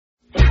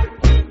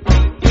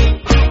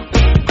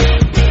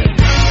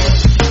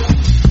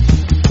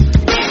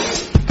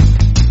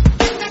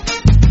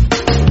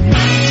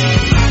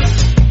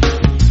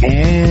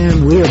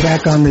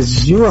back on the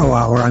Zero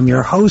Hour. I'm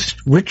your host,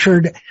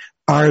 Richard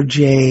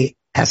R.J.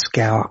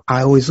 Eskow.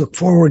 I always look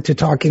forward to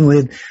talking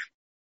with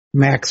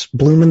Max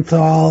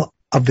Blumenthal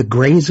of The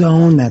Gray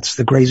Zone. That's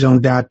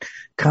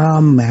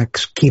thegrayzone.com.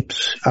 Max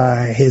keeps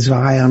his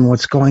eye on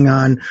what's going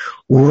on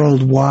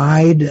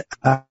worldwide,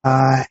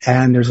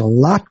 and there's a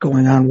lot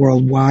going on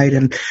worldwide.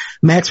 And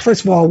Max,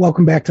 first of all,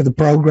 welcome back to the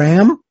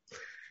program.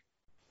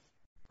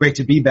 Great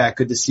to be back.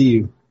 Good to see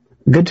you.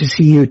 Good to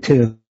see you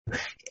too.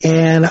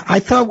 And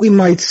I thought we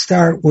might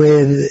start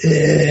with,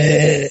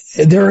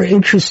 there are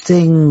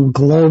interesting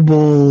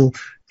global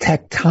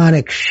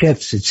tectonic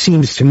shifts, it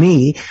seems to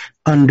me,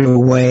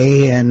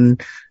 underway,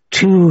 and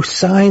two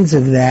signs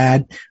of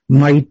that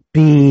might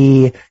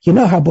be, you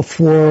know how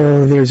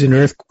before there's an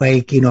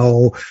earthquake,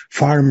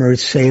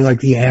 farmers say like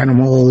the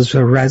animals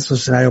are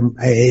restless.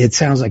 It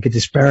sounds like a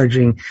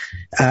disparaging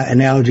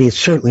analogy. It's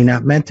certainly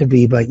not meant to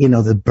be, but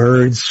the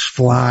birds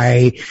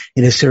fly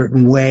in a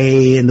certain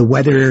way and the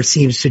weather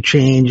seems to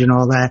change and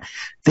all that.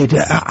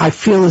 I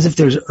feel as if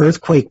there's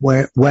earthquake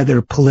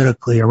weather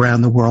politically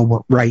around the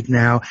world right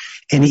now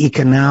and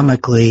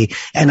economically.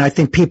 And I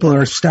think people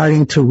are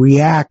starting to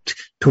react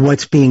to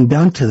what's being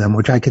done to them,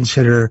 which I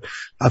consider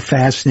a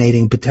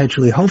fascinating,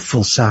 potentially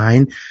hopeful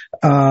sign.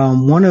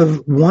 One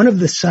of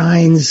the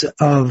signs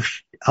of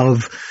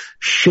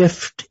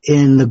shift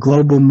in the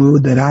global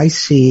mood that I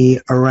see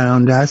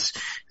around us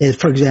is,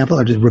 for example,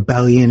 there's a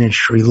rebellion in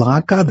Sri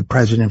Lanka. The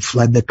president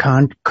fled the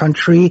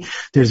country.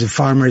 There's a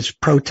farmers'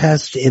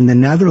 protest in the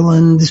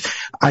Netherlands.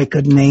 I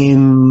could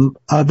name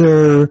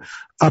other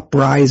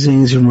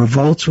uprisings and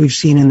revolts we've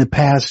seen in the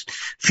past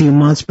few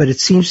months, but it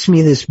seems to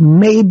me this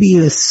may be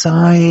a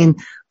sign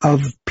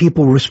of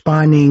people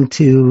responding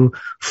to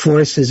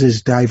forces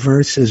as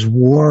diverse as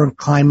war,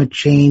 climate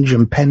change,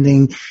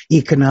 impending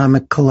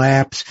economic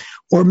collapse,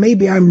 or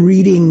maybe I'm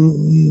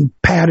reading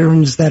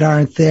patterns that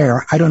aren't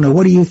there. I don't know.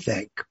 What do you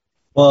think?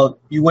 Well,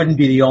 you wouldn't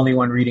be the only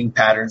one reading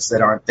patterns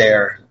that aren't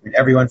there. I mean,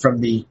 everyone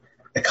from the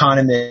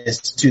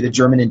economist to the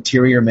German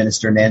Interior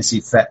Minister,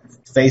 Nancy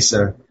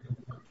Faeser,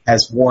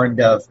 has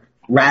warned of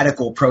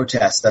radical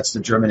protests. That's the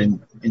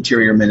German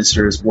Interior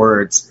Minister's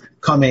words,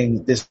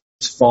 coming this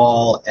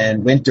fall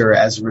and winter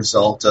as a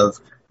result of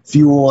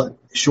fuel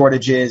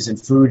shortages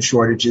and food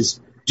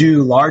shortages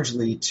due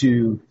largely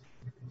to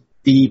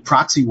the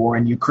proxy war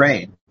in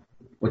Ukraine,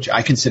 which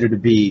I consider to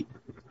be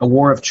a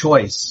war of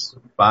choice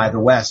by the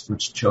West,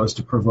 which chose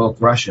to provoke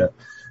Russia.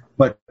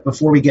 But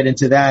before we get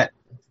into that,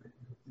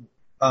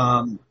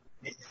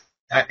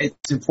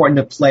 it's important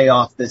to play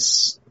off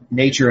this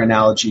nature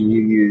analogy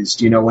you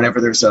used. Whenever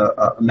there's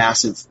a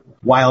massive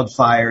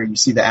wildfire, you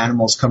see the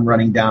animals come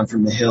running down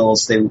from the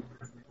hills. They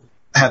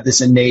have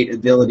this innate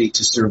ability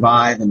to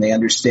survive, and they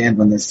understand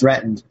when they're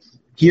threatened.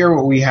 Here,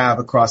 what we have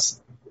across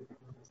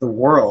the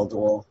world,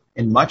 or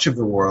in much of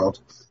the world,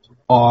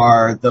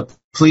 are the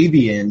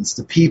plebeians,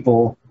 the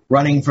people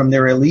running from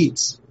their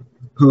elites,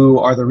 who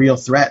are the real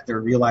threat. They're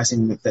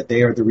realizing that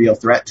they are the real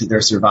threat to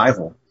their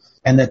survival,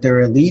 and that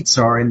their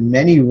elites are in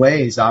many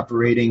ways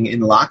operating in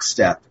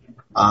lockstep,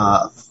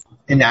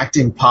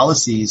 enacting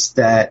policies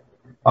that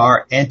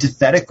are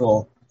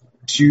antithetical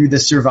to the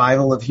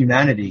survival of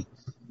humanity.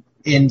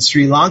 In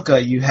Sri Lanka,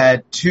 you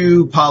had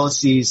two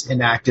policies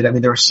enacted. I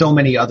mean, there were so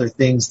many other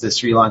things the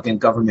Sri Lankan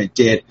government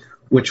did,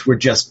 which were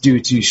just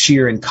due to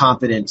sheer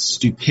incompetence,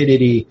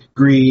 stupidity,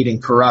 greed,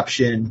 and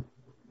corruption.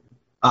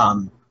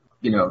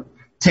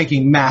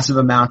 Taking massive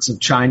amounts of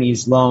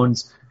Chinese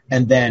loans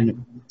and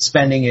then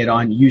spending it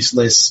on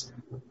useless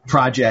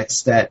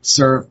projects that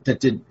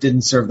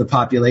didn't serve the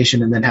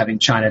population, and then having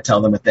China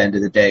tell them at the end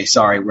of the day,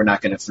 sorry, we're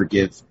not going to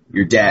forgive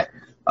your debt.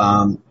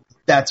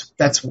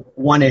 That's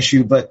one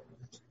issue, but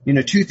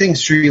two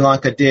things Sri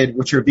Lanka did,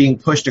 which are being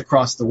pushed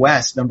across the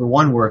West. Number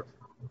one were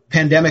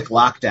pandemic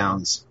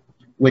lockdowns,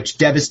 which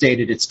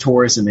devastated its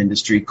tourism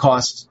industry,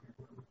 cost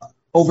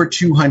over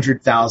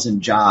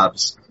 200,000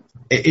 jobs,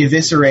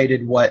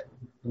 eviscerated what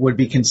would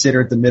be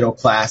considered the middle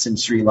class in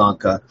Sri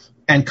Lanka,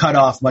 and cut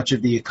off much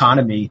of the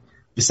economy.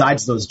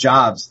 Besides those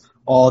jobs,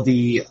 all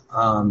the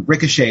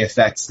ricochet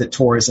effects that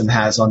tourism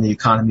has on the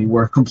economy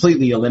were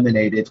completely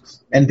eliminated.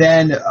 And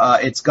then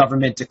its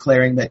government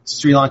declaring that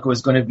Sri Lanka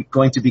was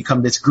going to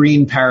become this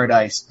green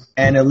paradise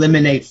and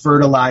eliminate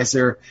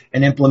fertilizer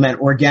and implement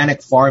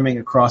organic farming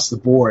across the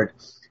board,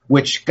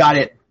 which got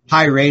it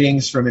high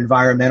ratings from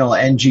environmental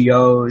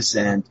NGOs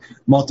and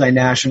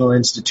multinational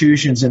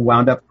institutions and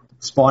wound up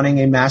spawning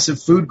a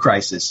massive food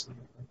crisis.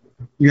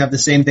 You have the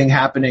same thing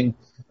happening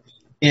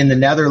in the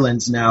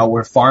Netherlands now,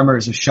 where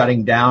farmers are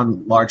shutting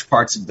down large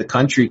parts of the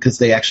country because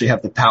they actually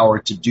have the power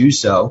to do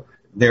so.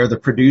 They're the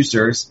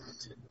producers,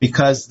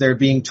 because they're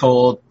being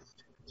told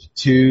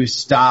to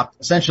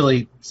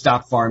essentially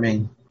stop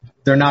farming.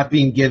 They're not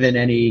being given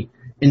any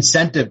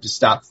incentive to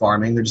stop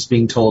farming. They're just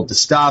being told to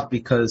stop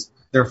because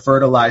their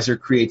fertilizer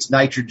creates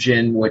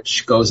nitrogen,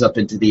 which goes up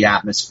into the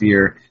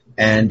atmosphere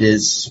and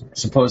is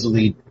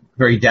supposedly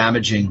very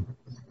damaging,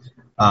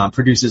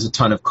 produces a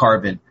ton of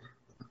carbon.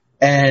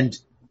 And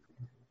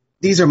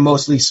these are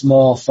mostly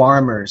small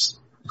farmers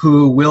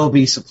who will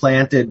be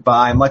supplanted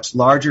by much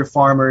larger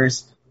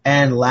farmers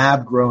and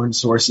lab-grown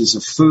sources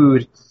of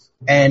food.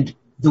 And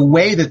the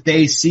way that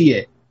they see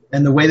it,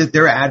 and the way that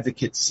their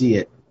advocates see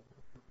it,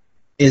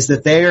 is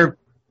that they are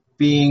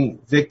being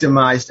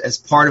victimized as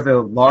part of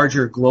a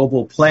larger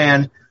global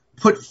plan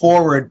put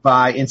forward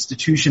by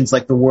institutions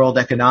like the World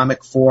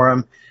Economic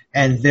Forum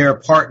and their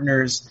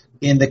partners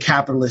in the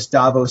capitalist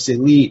Davos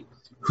elite,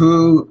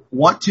 who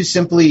want to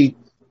simply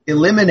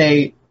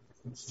eliminate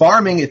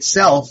farming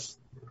itself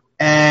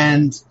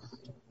and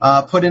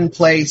put in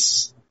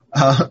place,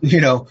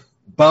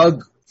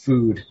 bug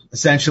food,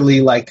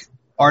 essentially like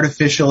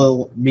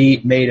artificial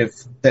meat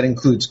that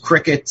includes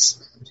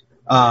crickets,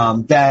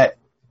 that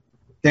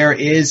there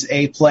is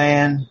a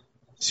plan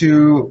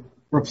to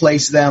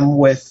replace them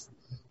with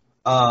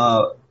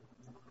a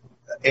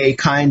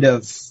kind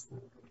of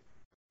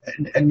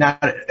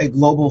not a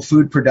global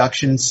food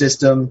production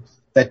system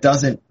that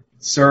doesn't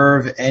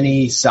serve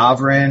any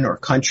sovereign or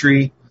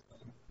country.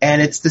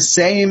 And it's the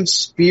same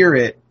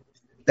spirit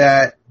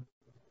that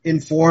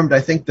informed,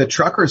 I think, the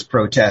truckers'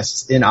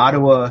 protests in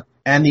Ottawa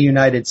and the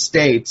United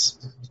States,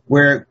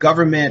 where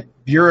government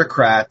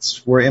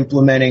bureaucrats were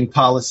implementing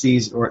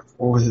policies, or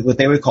what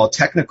they would call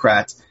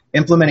technocrats,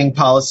 implementing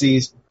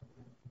policies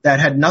that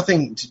had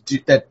nothing to do,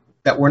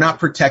 that were not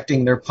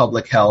protecting their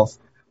public health,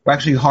 were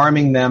actually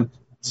harming them,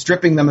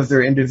 stripping them of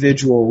their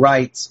individual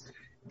rights,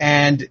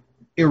 and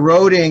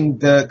eroding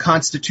the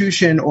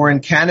Constitution, or in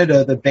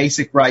Canada, the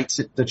basic rights,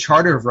 the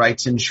Charter of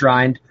Rights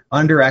enshrined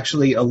under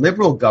actually a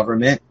liberal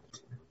government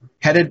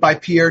headed by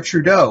Pierre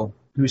Trudeau,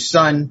 whose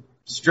son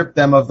stripped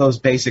them of those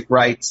basic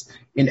rights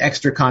in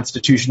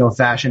extra-constitutional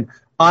fashion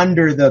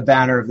under the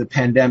banner of the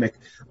pandemic.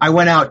 I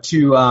went out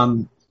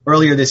to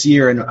earlier this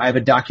year, and I have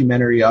a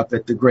documentary up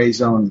at the Gray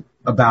Zone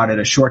about it,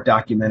 a short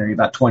documentary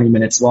about 20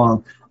 minutes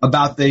long,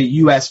 about the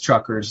U.S.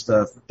 truckers,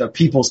 the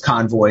People's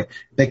Convoy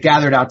that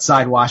gathered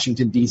outside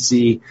Washington,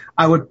 D.C.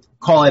 I would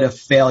call it a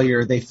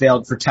failure. They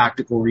failed for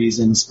tactical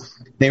reasons.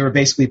 They were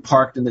basically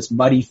parked in this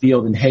muddy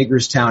field in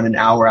Hagerstown, an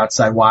hour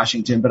outside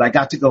Washington, but I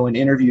got to go and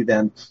interview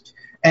them.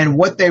 And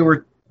what they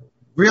were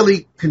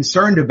really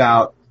concerned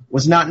about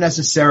was not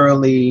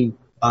necessarily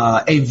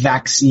a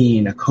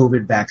vaccine, a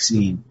COVID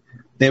vaccine.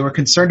 They were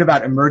concerned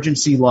about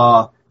emergency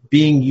law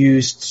being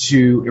used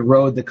to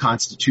erode the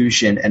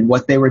Constitution. And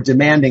what they were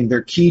demanding,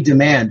 their key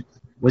demand,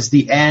 was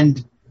the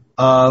end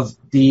of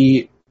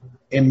the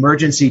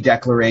emergency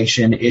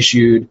declaration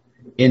issued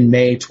in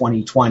May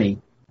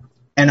 2020.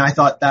 And I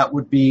thought that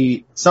would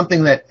be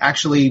something that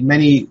actually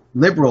many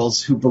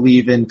liberals who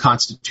believe in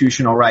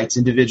constitutional rights,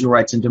 individual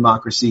rights, and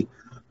democracy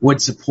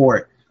would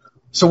support.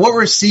 So what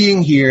we're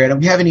seeing here, and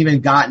we haven't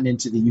even gotten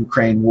into the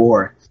Ukraine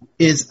war,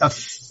 is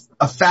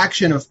a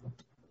faction of,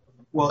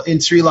 well, in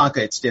Sri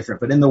Lanka it's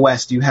different, but in the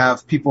West you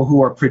have people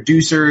who are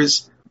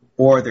producers,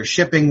 or they're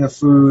shipping the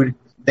food.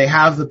 They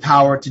have the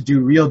power to do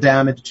real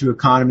damage to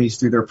economies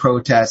through their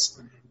protests,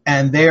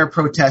 and they are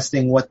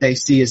protesting what they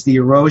see as the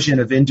erosion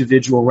of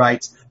individual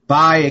rights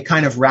by a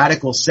kind of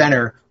radical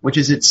center, which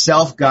is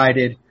itself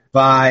guided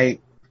by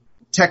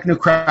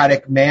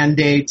technocratic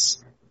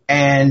mandates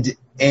and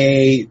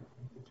a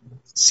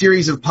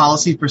series of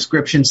policy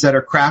prescriptions that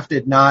are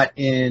crafted not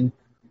in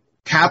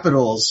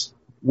capitals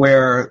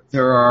where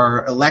there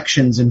are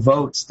elections and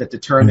votes that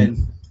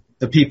determine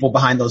the people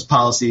behind those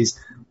policies,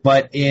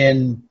 but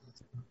in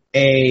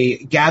a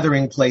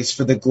gathering place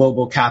for the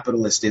global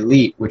capitalist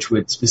elite, which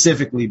would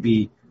specifically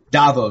be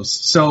Davos.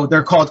 So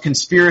they're called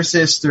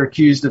conspiracists. They're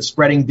accused of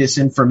spreading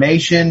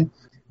disinformation.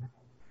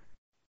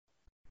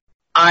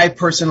 I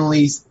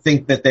personally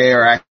think that they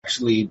are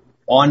actually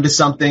onto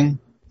something,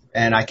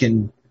 and I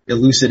can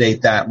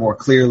elucidate that more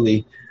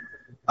clearly.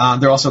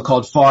 They're also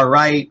called far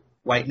right,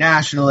 white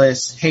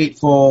nationalists,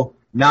 hateful,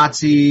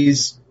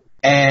 Nazis,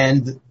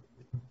 and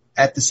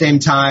at the same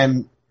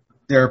time,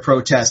 their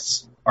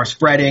protests are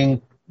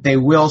spreading. They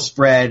will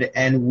spread,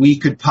 and we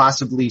could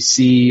possibly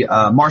see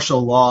martial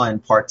law in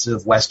parts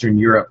of Western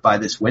Europe by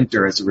this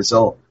winter as a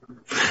result.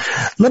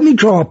 Let me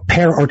try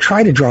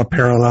to draw a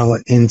parallel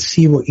and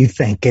see what you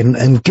think,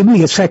 and give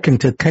me a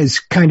second to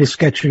kind of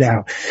sketch it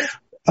out.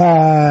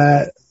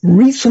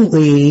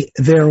 Recently,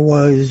 there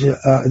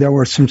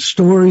were some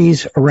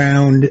stories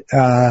around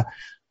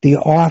the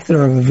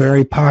author of a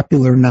very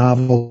popular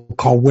novel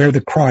called Where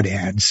the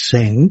Crawdads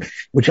Sing,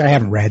 which I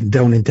haven't read and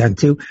don't intend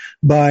to,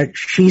 but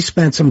she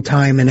spent some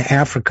time in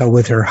Africa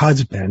with her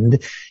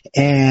husband,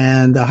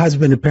 and the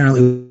husband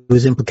apparently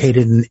was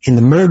implicated in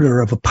the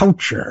murder of a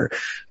poacher.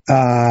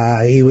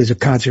 He was a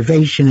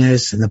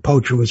conservationist, and the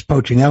poacher was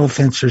poaching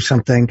elephants or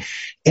something,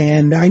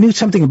 and I knew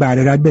something about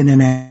it. I'd been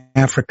in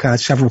Africa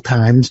several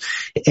times,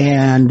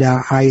 and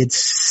I had,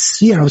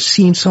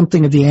 seen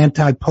something of the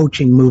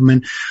anti-poaching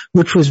movement,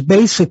 which was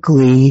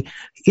basically,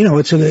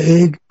 it's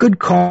a good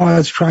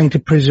cause trying to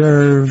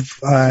preserve,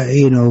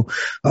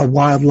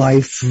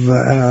 wildlife,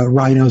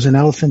 rhinos and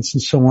elephants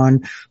and so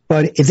on.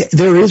 But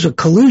there is a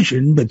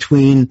collusion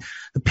between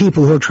the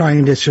people who are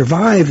trying to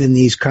survive in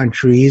these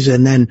countries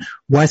and then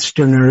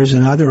Westerners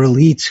and other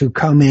elites who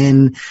come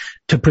in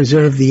to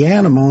preserve the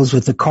animals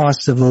at the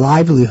cost of the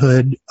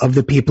livelihood of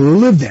the people who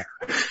live there.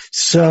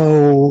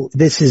 So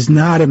this is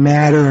not a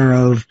matter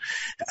of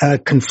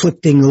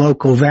conflicting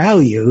local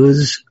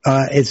values.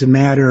 It's a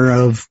matter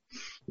of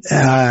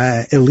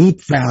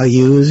elite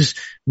values,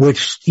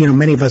 which,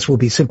 many of us will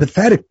be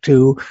sympathetic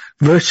to,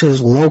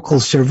 versus local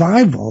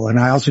survival. And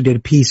I also did a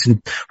piece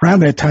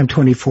around that time,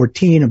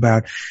 2014,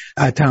 about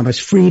Thomas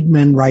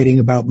Friedman writing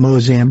about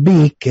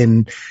Mozambique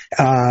and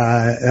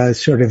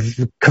sort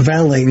of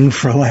cavelling,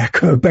 for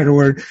lack of a better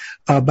word,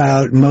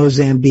 about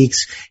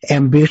Mozambique's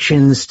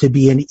ambitions to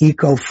be an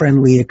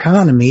eco-friendly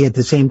economy at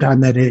the same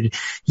time that it,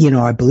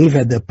 I believe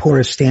had the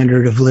poorest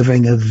standard of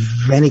living of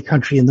any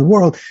country in the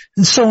world,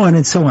 and so on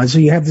and so on. So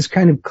you have this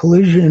kind of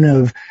collision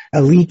of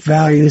elite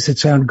values that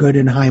sound good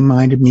and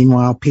high-minded.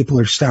 Meanwhile, people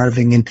are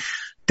starving and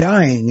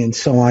dying and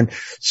so on.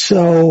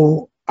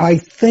 So I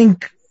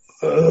think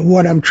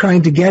what I'm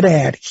trying to get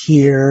at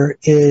here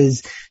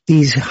is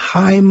these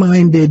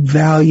high-minded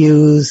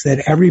values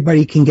that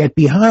everybody can get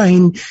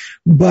behind,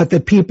 but the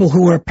people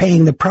who are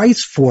paying the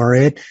price for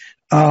it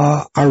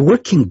are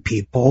working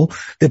people.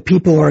 The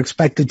people who are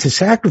expected to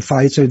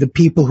sacrifice are the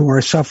people who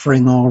are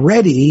suffering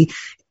already,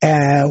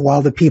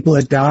 while the people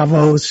at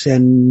Davos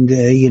and,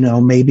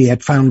 maybe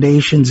at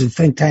foundations and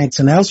think tanks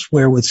and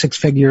elsewhere with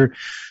six-figure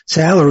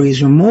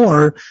salaries or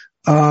more,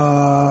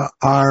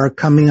 are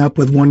coming up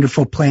with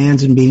wonderful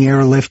plans and being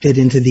airlifted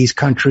into these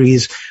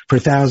countries for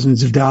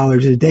thousands of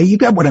dollars a day. You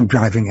got what I'm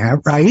driving at,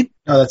 right?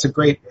 No, it's a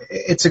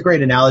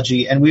great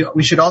analogy. And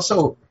we should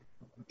also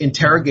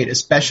interrogate,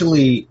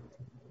 especially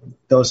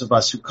those of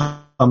us who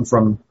come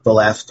from the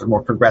left or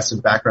more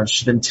progressive backgrounds,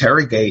 should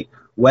interrogate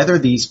whether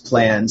these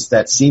plans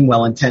that seem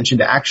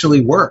well-intentioned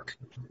actually work,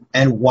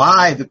 and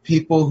why the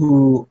people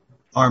who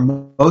are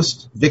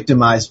most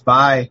victimized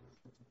by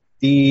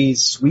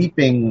these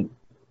sweeping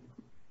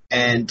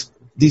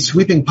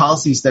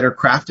policies that are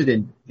crafted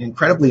in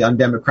incredibly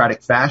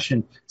undemocratic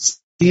fashion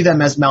see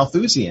them as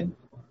Malthusian.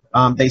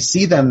 They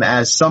see them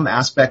as some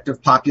aspect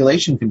of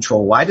population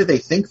control. Why do they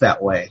think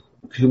that way?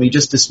 Can we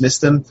just dismiss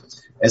them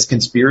as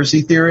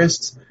conspiracy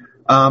theorists?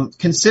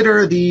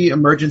 Consider the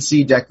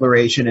emergency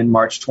declaration in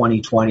March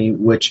 2020,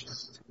 which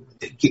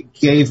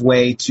gave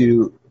way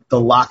to the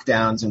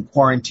lockdowns and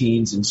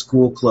quarantines and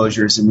school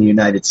closures in the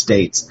United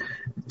States.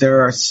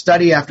 There are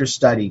study after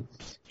study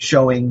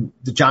showing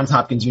the Johns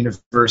Hopkins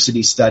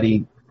University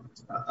study,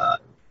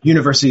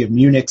 University of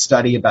Munich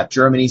study about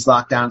Germany's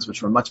lockdowns,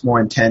 which were much more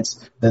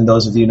intense than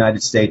those of the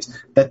United States,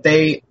 that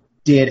they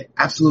did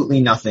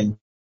absolutely nothing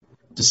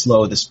to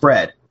slow the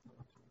spread.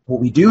 What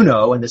we do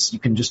know, and this you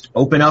can just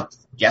open up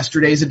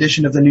yesterday's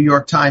edition of the New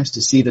York Times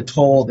to see the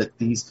toll that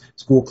these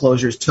school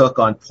closures took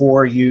on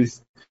poor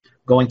youth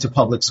going to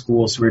public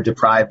schools who are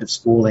deprived of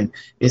schooling,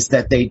 is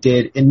that they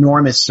did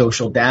enormous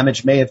social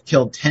damage, may have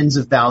killed tens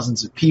of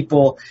thousands of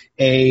people.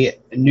 A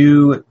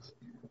new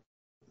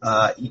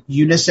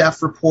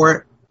UNICEF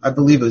report, I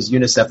believe it was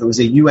UNICEF, it was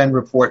a UN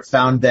report,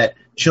 found that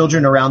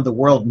children around the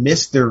world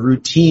missed their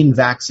routine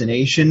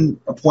vaccination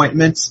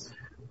appointments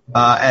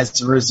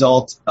as a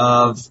result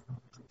of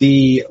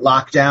the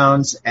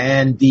lockdowns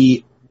and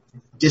the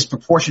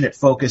disproportionate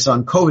focus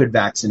on COVID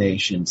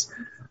vaccinations.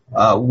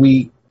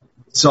 We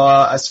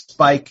saw a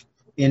spike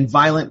in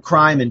violent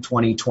crime in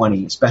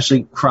 2020,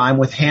 especially crime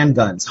with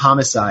handguns,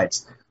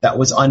 homicides. That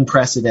was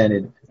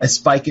unprecedented. A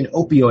spike in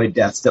opioid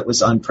deaths that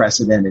was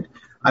unprecedented.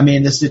 I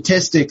mean, the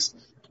statistics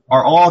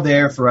are all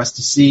there for us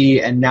to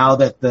see, and now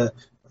that the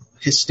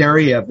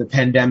hysteria of the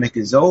pandemic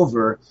is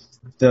over,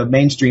 the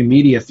mainstream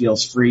media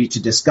feels free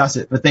to discuss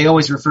it, but they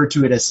always refer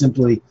to it as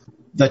simply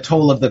the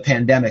toll of the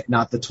pandemic,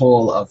 not the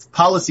toll of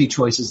policy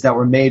choices that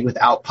were made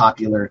without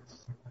popular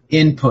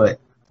input.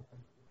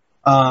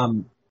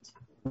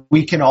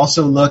 We can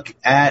also look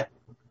at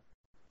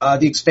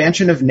the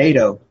expansion of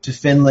NATO to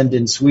Finland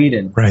and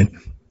Sweden. Right.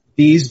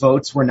 These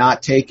votes were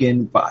not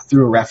taken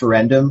through a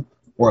referendum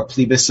or a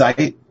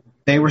plebiscite.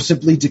 They were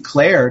simply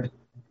declared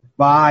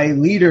by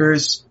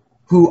leaders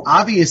who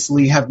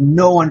obviously have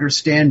no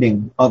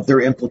understanding of their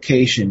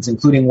implications,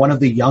 including one of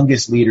the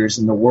youngest leaders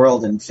in the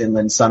world in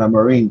Finland, Sanna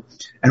Marin.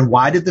 And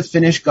why did the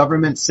Finnish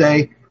government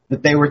say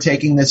that they were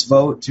taking this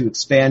vote to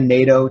expand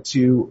NATO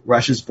to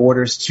Russia's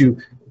borders, to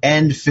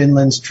end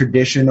Finland's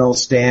traditional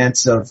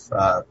stance of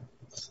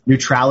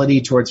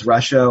neutrality towards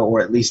Russia,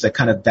 or at least a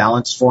kind of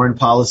balanced foreign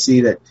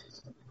policy that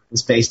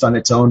is based on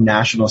its own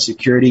national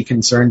security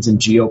concerns and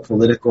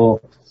geopolitical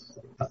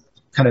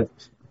kind of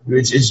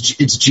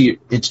its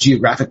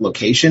geographic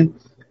location?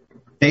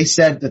 They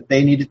said that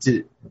they needed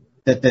to,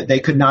 that they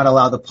could not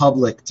allow the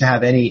public to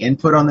have any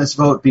input on this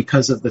vote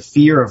because of the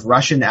fear of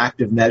Russian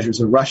active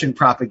measures or Russian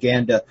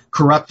propaganda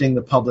corrupting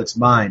the public's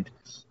mind.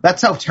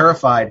 That's how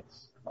terrified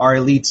our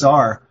elites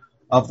are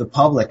of the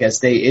public as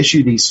they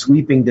issue these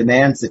sweeping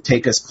demands that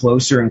take us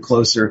closer and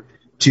closer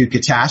to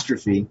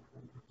catastrophe.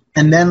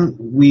 And then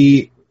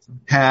we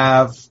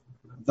have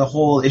the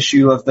whole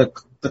issue of the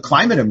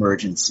climate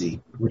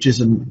emergency, which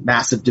is a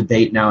massive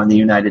debate now in the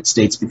United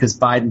States because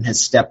Biden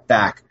has stepped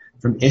back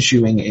from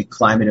issuing a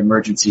climate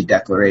emergency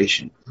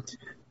declaration.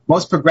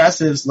 Most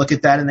progressives look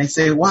at that and they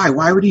say, why?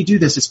 Why would he do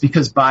this? It's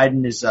because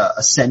Biden is a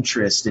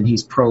centrist and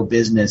he's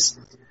pro-business.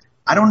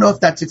 I don't know if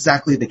that's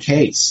exactly the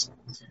case.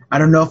 I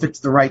don't know if it's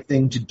the right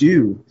thing to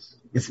do.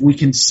 If we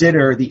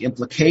consider the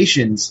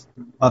implications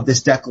of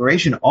this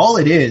declaration, all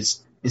it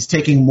is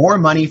taking more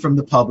money from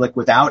the public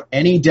without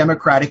any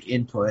democratic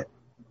input.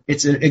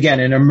 It's,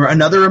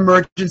 another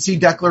emergency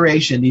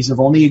declaration. These have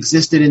only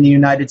existed in the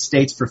United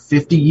States for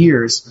 50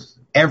 years.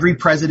 Every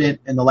president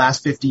in the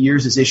last 50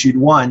 years has issued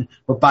one,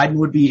 but Biden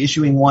would be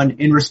issuing one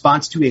in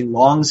response to a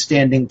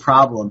long-standing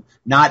problem,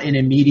 not an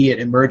immediate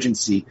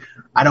emergency.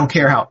 I don't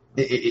care how,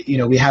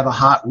 we have a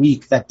hot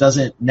week. That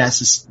doesn't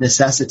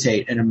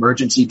necessitate an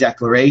emergency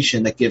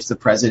declaration that gives the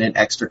president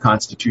extra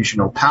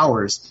constitutional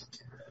powers.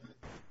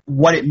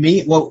 What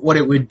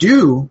it would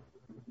do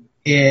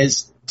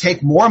is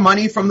take more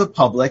money from the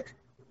public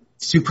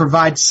to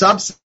provide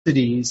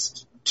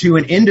subsidies to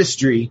an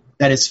industry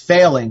that is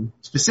failing,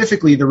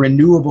 specifically the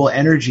renewable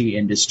energy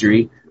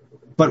industry,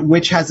 but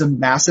which has a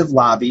massive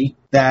lobby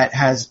that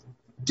has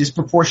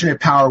disproportionate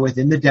power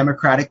within the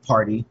Democratic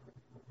Party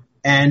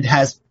and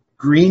has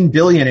green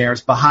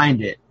billionaires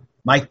behind it.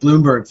 Mike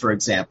Bloomberg, for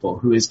example,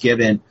 who has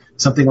given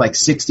something like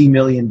 $60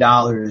 million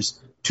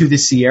to the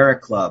Sierra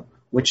Club,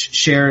 which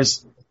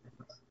shares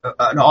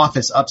an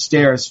office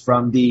upstairs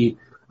from the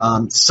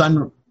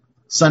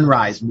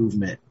Sunrise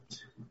movement.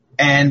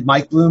 And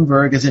Mike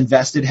Bloomberg has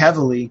invested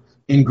heavily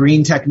in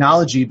green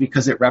technology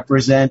because it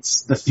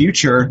represents the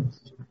future,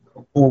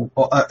 or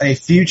a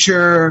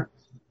future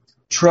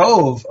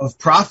trove of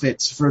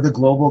profits for the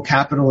global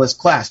capitalist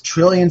class,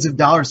 trillions of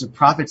dollars of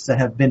profits that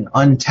have been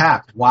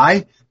untapped.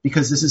 Why?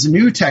 Because this is a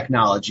new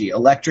technology,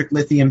 electric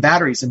lithium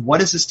batteries. And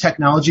what does this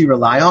technology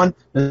rely on?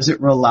 Does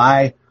it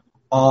rely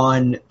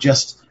on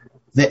just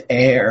the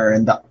air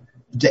and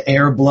the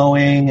air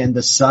blowing and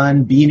the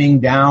sun beaming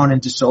down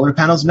into solar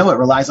panels? No, it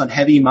relies on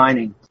heavy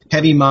mining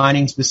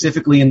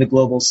specifically in the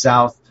global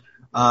south,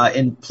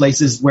 in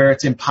places where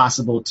it's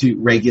impossible to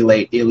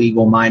regulate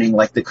illegal mining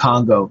like the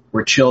Congo,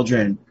 where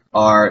children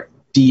are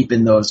deep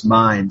in those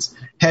mines.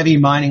 Heavy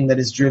mining that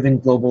has driven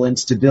global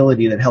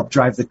instability, that helped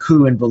drive the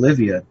coup in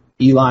Bolivia.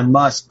 Elon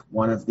Musk,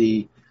 one of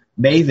the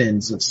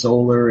mavens of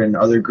solar and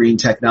other green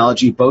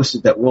technology,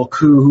 boasted that we'll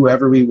coup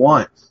whoever we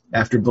want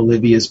after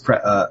Bolivia's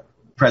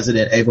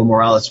President Evo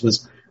Morales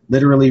was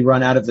literally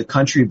run out of the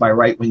country by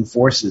right-wing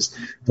forces.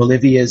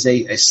 Bolivia is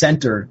a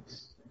center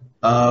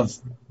of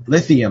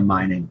lithium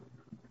mining.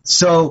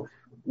 So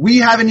we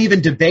haven't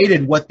even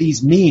debated what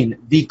these mean.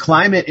 The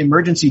climate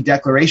emergency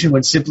declaration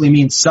would simply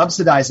mean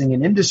subsidizing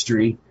an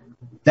industry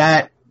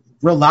that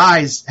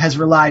has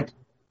relied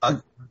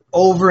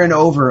over and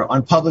over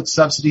on public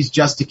subsidies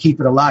just to keep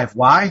it alive.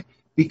 Why?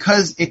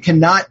 Because it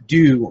cannot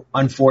do,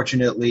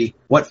 unfortunately,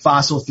 what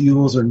fossil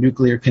fuels or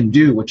nuclear can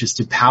do, which is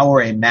to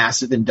power a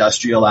massive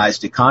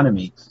industrialized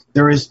economy.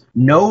 There is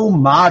no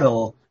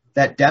model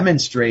that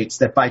demonstrates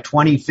that by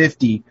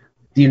 2050,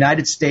 the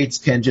United States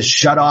can just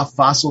shut off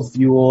fossil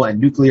fuel and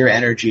nuclear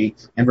energy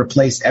and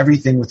replace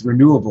everything with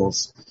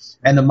renewables.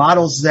 And the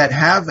models that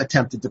have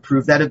attempted to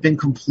prove that have been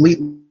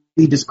completely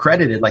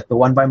discredited, like the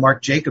one by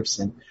Mark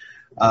Jacobson,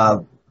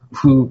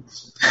 who,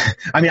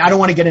 I don't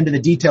want to get into the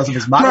details of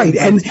his model. Right,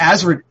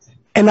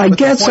 and I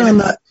guess on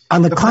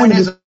the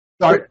climate,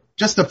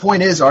 just the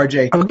point is,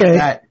 RJ, okay,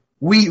 that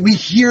we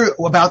hear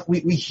about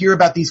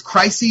these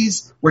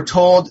crises. We're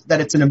told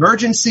that it's an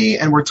emergency,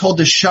 and we're told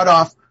to shut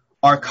off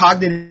our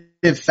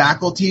cognitive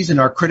faculties and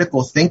our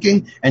critical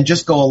thinking and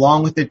just go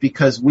along with it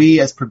because we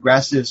as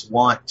progressives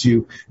want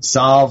to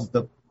solve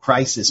the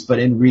crisis. But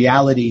in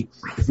reality,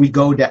 if we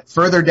go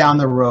further down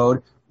the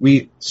road,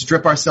 we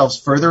strip ourselves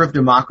further of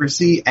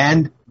democracy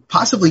and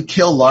possibly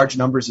kill large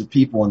numbers of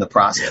people in the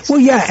process. Well,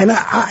 yeah, and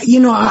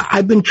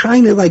I've been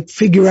trying to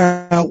figure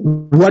out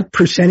what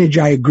percentage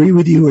I agree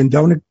with you and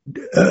don't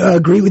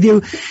agree with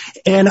you,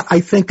 and I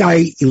think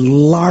I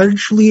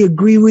largely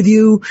agree with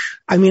you.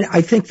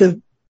 I think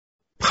the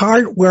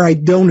part where I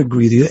don't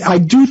agree with you, I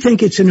do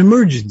think it's an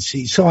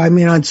emergency. So,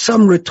 on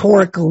some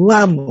rhetorical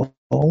level,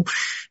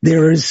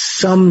 there is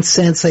some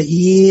sense that,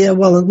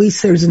 at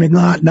least there's an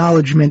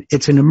acknowledgement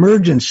it's an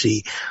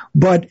emergency.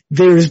 But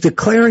there's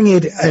declaring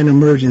it an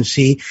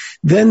emergency.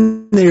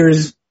 Then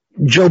there's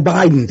Joe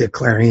Biden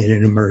declaring it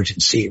an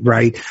emergency,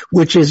 right?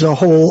 Which is a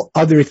whole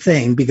other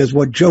thing, because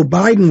what Joe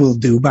Biden will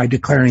do by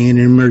declaring it an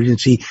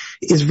emergency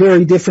is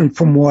very different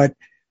from what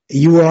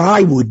you or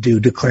I would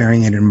do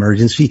declaring it an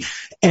emergency.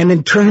 And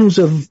in terms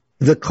of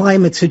the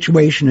climate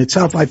situation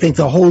itself, I think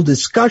the whole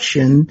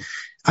discussion,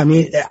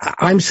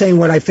 I'm saying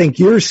what I think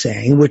you're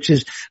saying, which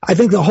is I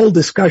think the whole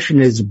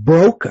discussion is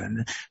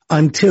broken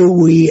until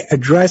we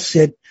address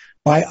it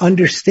by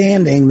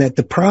understanding that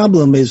the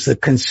problem is the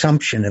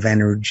consumption of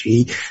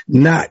energy,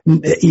 not,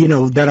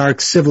 that our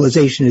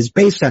civilization is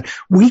based on.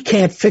 We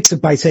can't fix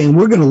it by saying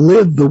we're going to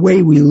live the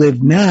way we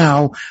live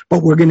now,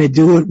 but we're going to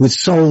do it with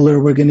solar,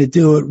 we're going to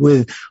do it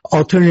with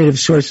alternative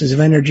sources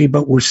of energy,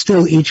 but we're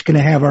still each going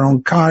to have our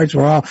own cars.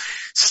 We're all,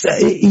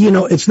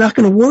 it's not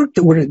going to work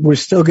that we're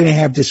still going to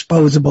have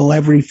disposable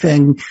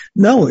everything.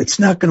 No, it's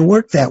not going to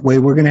work that way.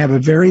 We're going to have a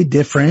very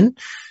different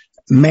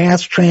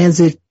mass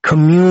transit,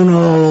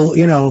 communal,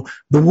 the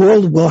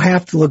world will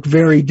have to look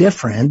very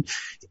different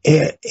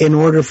in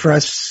order for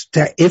us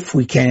to, if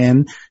we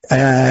can,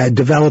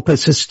 develop a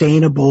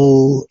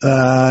sustainable,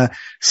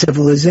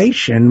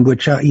 civilization,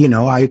 which,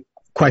 I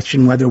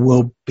question whether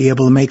we'll be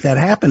able to make that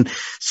happen.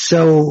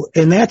 So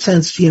in that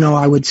sense,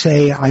 I would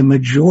say I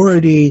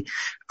majority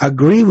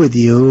agree with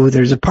you.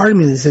 There's a part of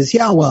me that says,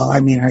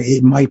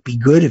 it might be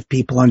good if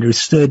people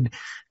understood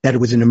that it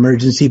was an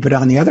emergency. But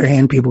on the other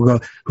hand, people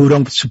go, who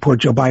don't support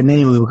Joe Biden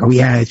anyway, will go,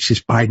 yeah, it's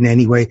just Biden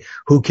anyway.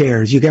 Who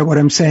cares? You get what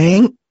I'm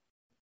saying?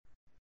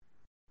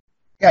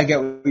 Yeah, I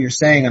get what you're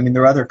saying. I mean,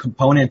 there are other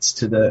components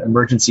to the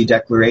emergency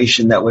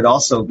declaration that would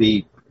also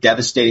be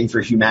devastating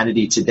for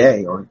humanity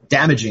today or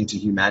damaging to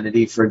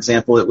humanity. For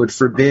example, it would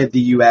forbid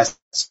the U.S.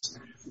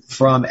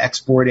 from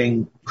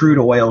exporting crude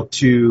oil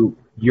to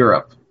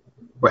Europe,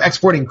 or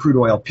exporting crude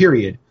oil,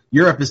 period.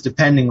 Europe is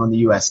depending on the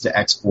U.S. to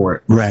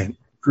export right.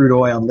 crude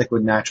oil and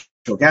liquid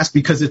natural gas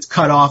because it's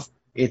cut off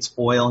its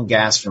oil and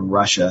gas from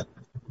Russia.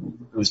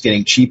 It was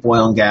getting cheap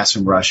oil and gas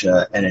from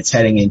Russia, and it's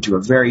heading into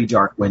a very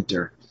dark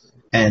winter.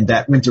 And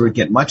that winter would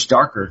get much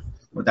darker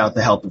without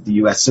the help of the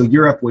U.S. So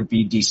Europe would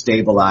be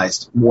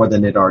destabilized more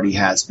than it already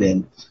has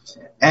been.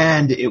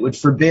 And it would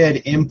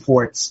forbid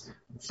imports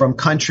from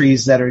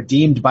countries that are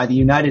deemed by the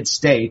United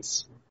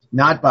States,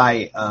 not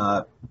by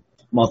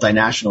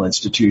multinational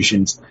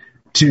institutions,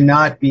 to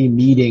not be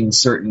meeting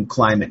certain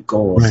climate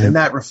goals. Right. And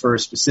that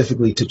refers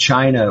specifically to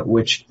China,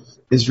 which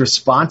is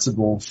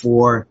responsible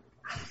for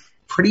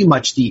pretty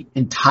much the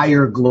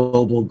entire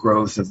global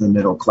growth of the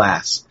middle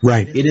class.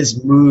 Right. It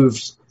has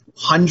moved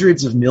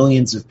hundreds of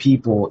millions of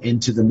people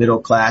into the middle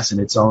class in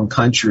its own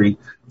country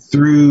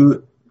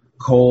through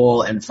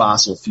coal and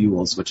fossil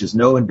fuels, which is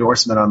no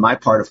endorsement on my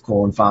part of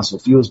coal and fossil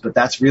fuels, but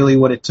that's really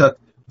what it took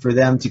for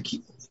them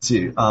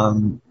to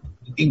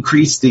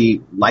increase the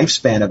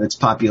lifespan of its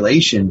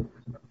population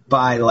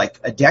by like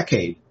a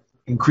decade,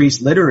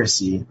 increase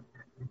literacy,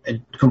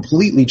 and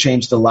completely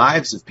change the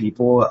lives of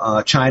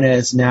people. China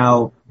is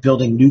now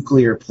building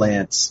nuclear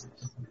plants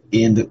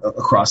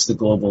across the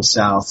global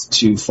south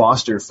to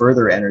foster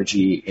further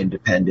energy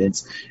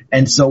independence.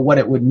 And so what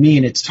it would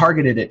mean, it's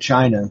targeted at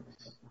China,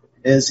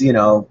 is,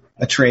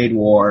 a trade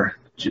war,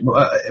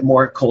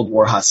 more Cold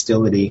War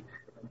hostility.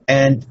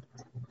 And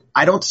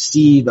I don't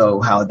see,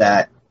 though, how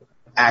that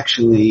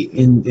actually,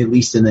 at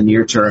least in the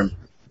near term,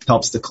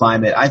 helps the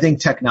climate. I think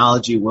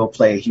technology will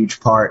play a huge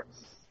part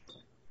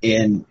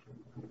in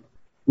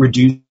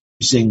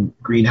reducing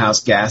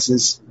greenhouse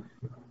gases,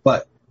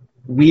 but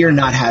we are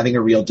not having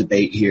a real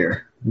debate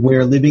here.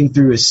 We're living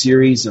through a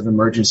series of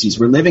emergencies.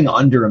 We're living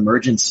under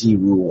emergency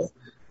rule.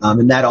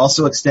 And that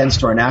also extends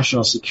to our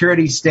national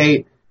security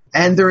state.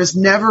 And there is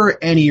never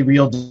any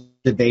real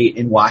debate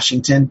in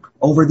Washington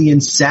over the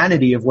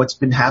insanity of what's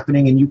been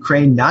happening in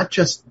Ukraine, not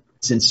just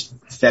since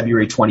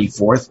February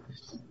 24th,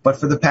 but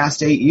for the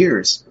past 8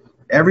 years.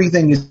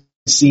 Everything is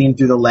seen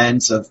through the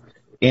lens of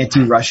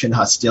anti-Russian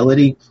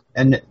hostility,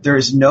 and there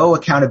is no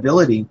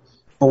accountability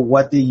for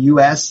what the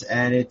U.S.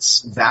 and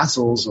its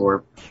vassals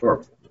or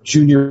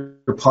junior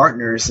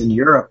partners in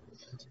Europe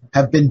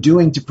have been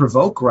doing to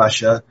provoke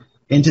Russia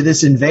into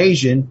this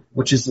invasion,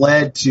 which has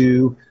led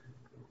to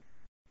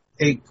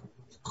a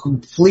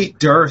complete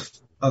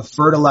dearth of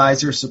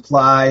fertilizer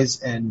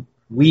supplies and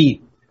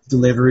wheat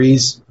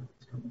deliveries,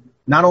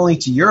 not only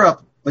to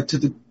Europe, but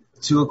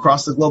to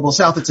across the global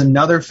south. It's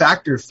another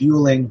factor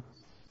fueling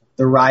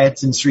the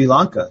riots in Sri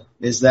Lanka,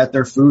 is that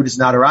their food is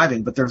not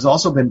arriving. But there's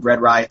also been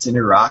bread riots in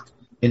Iraq,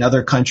 in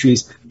other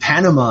countries.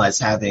 Panama is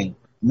having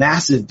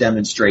massive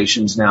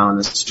demonstrations now in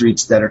the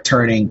streets that are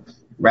turning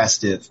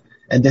restive.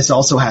 And this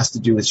also has to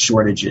do with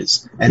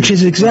shortages. Which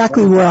is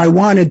exactly where I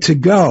wanted to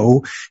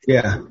go.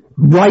 Yeah.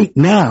 Right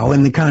now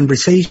in the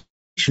conversation,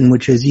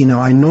 which is,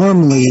 I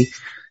normally,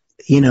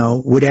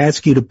 would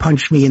ask you to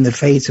punch me in the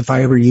face if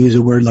I ever use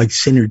a word like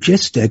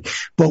synergistic.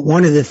 But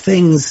one of the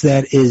things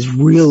that is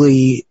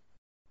really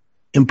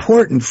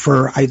important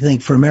I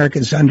think for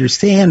Americans to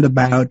understand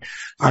about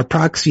our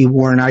proxy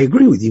war, and I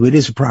agree with you, it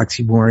is a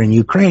proxy war in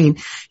Ukraine,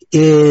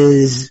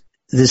 is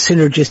the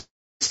synergistic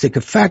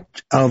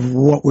effect of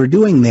what we're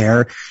doing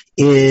there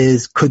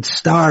could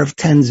starve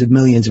tens of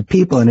millions of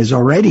people and is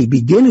already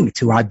beginning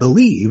to, I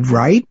believe,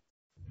 right?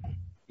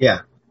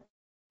 Yeah.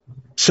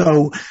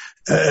 So,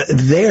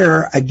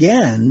 there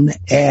again,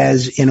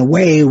 as in a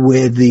way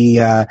with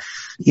the,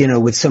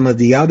 with some of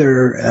the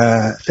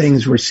other,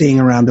 things we're seeing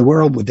around the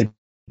world with the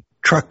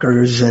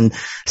truckers and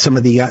some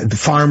of the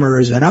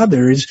farmers and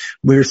others,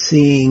 we're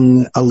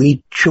seeing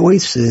elite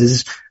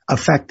choices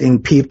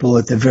affecting people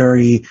at the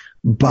very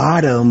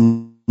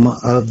bottom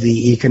of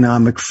the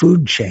economic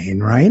food chain,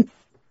 right?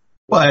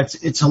 Well,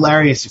 it's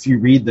hilarious if you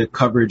read the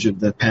coverage of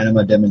the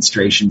Panama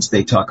demonstrations.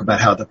 They talk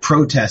about how the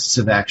protests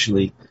have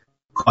actually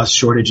caused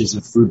shortages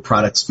of food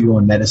products, fuel,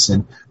 and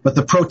medicine. But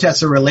the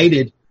protests are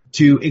related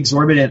to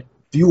exorbitant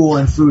fuel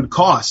and food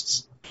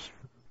costs.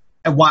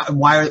 And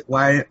why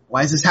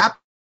is this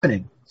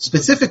happening?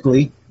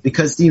 Specifically,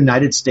 because the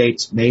United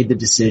States made the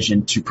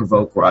decision to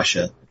provoke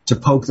Russia, to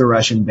poke the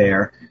Russian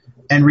bear,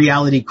 and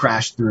reality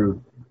crashed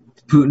through.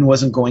 Putin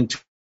wasn't going to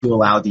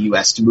allow the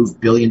U.S. to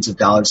move billions of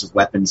dollars of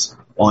weapons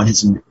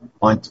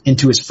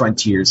into his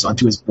frontiers,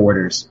 onto his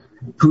borders.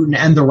 Putin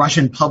and the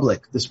Russian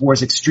public, this war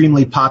is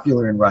extremely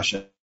popular in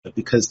Russia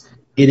because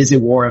it is a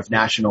war of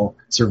national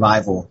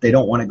survival. They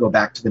don't want to go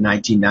back to the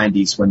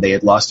 1990s when they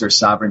had lost their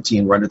sovereignty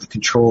and were under the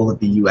control of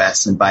the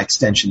U.S. and by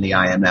extension the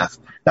IMF.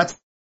 That's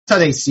how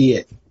they see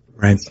it.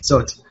 Right.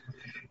 So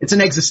it's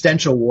an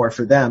existential war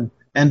for them,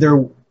 and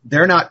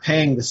they're not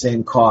paying the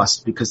same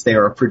cost because they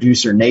are a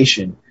producer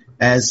nation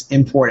as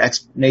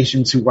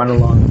nations who run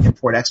along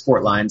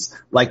import-export lines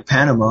like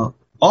Panama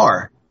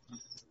are.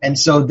 And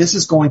so this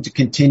is going to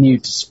continue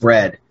to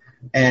spread.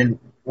 And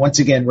once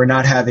again, we're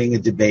not having a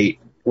debate.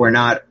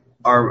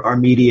 Our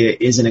media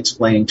isn't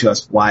explaining to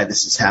us why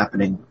this is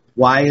happening.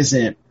 Why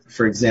isn't,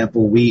 for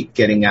example, wheat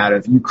getting out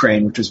of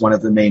Ukraine, which is one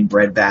of the main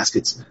bread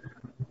baskets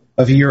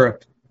of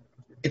Europe?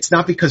 It's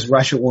not because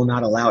Russia will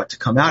not allow it to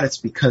come out. It's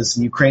because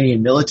the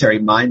Ukrainian military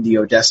mined the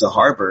Odessa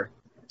harbor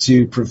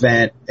to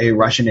prevent a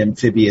Russian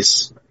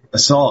amphibious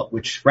assault,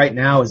 which right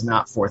now is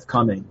not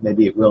forthcoming.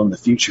 Maybe it will in the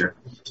future.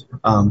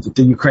 But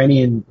the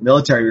Ukrainian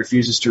military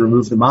refuses to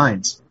remove the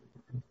mines.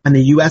 And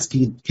the U.S.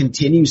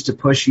 continues to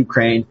push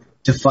Ukraine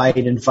to fight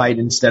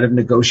instead of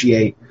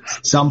negotiate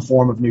some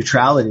form of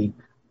neutrality.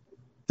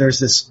 There's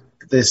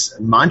this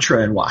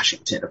mantra in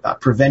Washington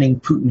about preventing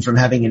Putin from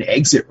having an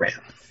exit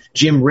ramp.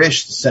 Jim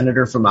Risch, the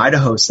senator from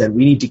Idaho, said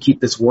we need to keep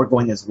this war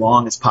going as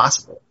long as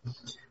possible.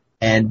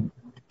 And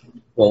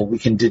well, we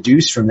can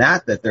deduce from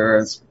that there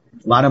is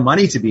a lot of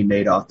money to be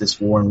made off this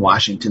war in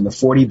Washington. The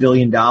 $40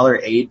 billion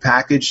aid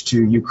package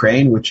to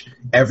Ukraine, which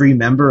every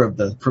member of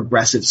the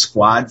Progressive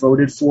Squad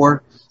voted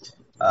for.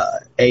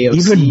 AOC.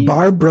 Even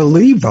Barbara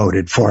Lee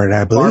voted for it,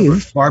 I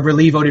believe. Barbara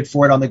Lee voted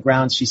for it on the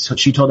grounds.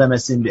 She told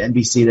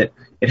MSNBC that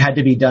it had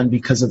to be done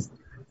because of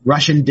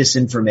Russian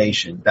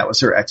disinformation. That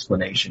was her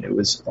explanation. It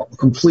was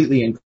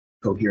completely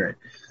incoherent.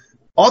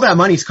 All that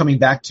money is coming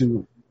back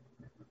to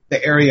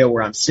the area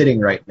where I'm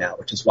sitting right now,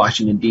 which is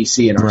Washington,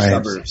 D.C. and our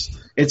suburbs.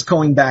 It's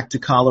going back to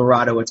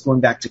Colorado. It's going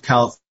back to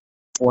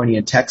California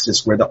and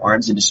Texas, where the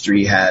arms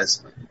industry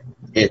has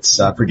its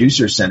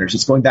producer centers.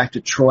 It's going back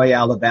to Troy,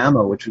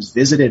 Alabama, which was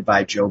visited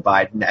by Joe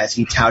Biden as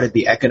he touted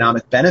the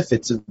economic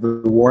benefits of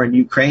the war in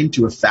Ukraine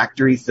to a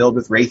factory filled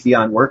with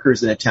Raytheon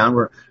workers in a town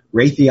where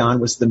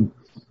Raytheon was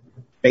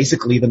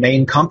basically the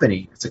main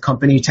company. It's a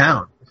company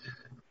town.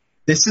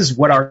 This is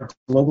what our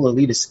global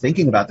elite is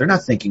thinking about. They're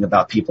not thinking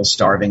about people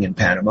starving in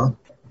Panama.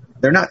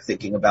 They're not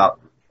thinking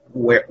about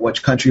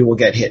which country will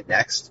get hit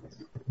next.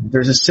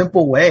 There's a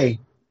simple way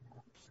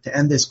to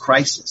end this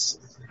crisis.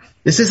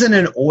 This isn't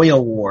an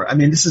oil war. I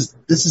mean, this is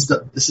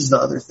the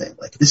other thing.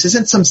 Like, this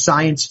isn't some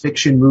science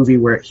fiction movie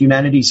where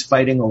humanity's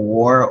fighting a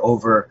war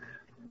over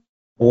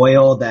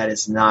oil that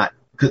is not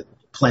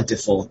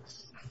plentiful.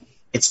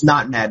 It's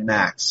not Mad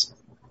Max.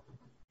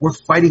 We're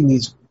fighting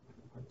these.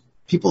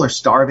 People are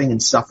starving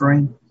and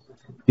suffering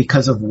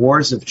because of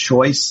wars of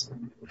choice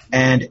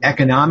and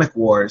economic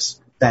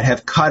wars that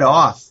have cut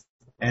off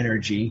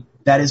energy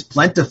that is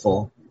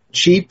plentiful,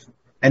 cheap,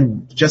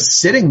 and just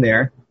sitting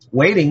there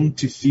waiting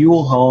to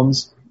fuel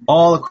homes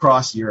all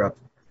across Europe.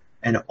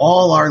 And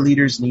all our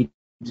leaders need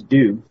to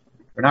do,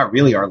 or not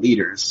really our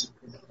leaders,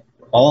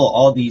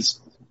 all these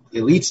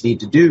elites need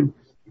to do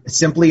is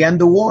simply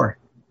end the war.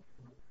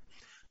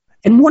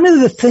 And one of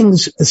the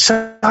things,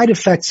 side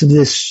effects of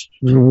this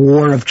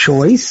war of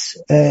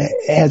choice,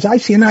 as I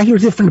see, and I hear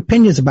different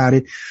opinions about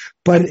it,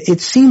 but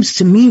it seems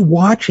to me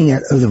watching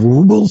it, the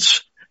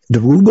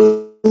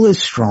ruble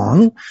is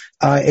strong.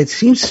 It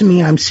seems to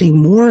me I'm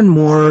seeing more and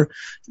more,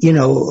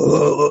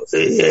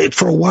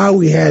 for a while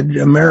we had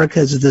America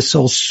as the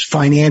sole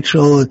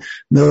financial,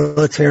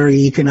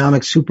 military,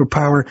 economic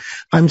superpower.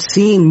 I'm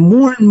seeing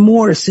more and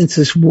more since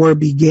this war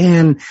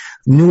began,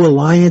 new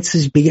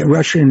alliances began,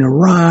 Russia and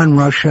Iran,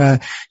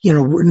 Russia,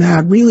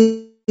 not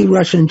really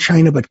Russia and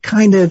China, but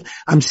kind of,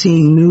 I'm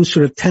seeing new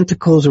sort of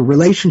tentacles or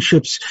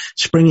relationships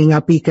springing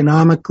up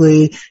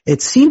economically.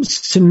 It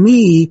seems to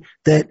me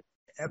that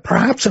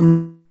perhaps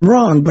I'm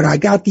wrong, but I'm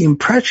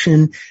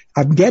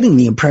getting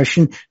the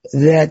impression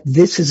that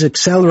this is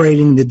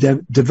accelerating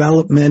the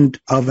development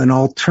of an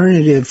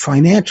alternative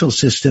financial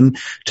system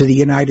to the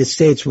United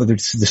States, whether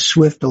it's the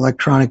SWIFT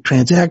electronic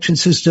transaction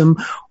system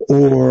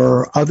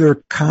or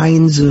other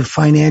kinds of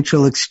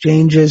financial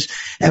exchanges.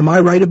 Am I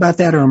right about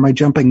that, or am I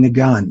jumping the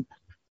gun?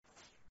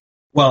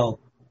 Well,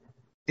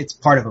 it's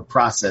part of a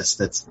process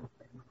that's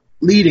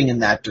leading in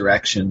that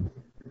direction.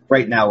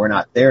 Right now, we're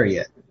not there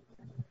yet.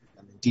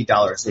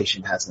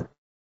 De-dollarization hasn't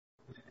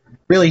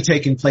really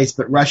taken place,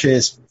 but Russia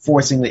is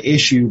forcing the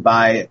issue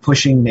by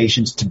pushing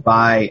nations to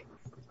buy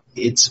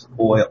its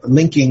oil,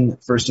 linking,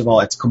 first of all,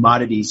 its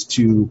commodities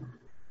to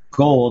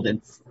gold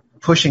and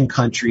pushing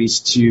countries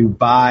to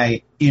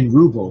buy in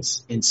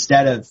rubles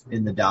instead of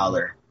in the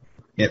dollar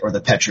or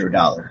the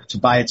petrodollar, to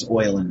buy its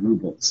oil in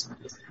rubles.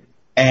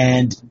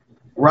 And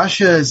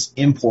Russia's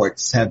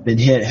imports have been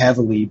hit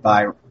heavily by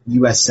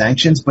U.S.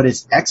 sanctions, but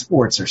its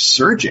exports are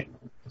surging.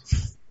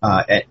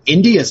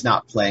 India's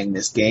not playing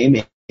this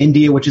game.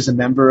 India, which is a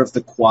member of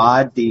the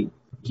Quad, the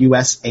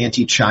U.S.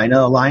 anti-China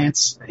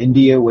alliance,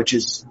 India, which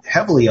is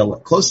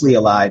closely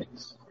allied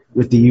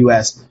with the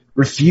U.S.,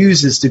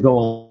 refuses to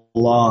go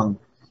along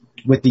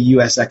with the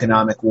U.S.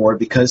 economic war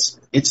because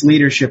its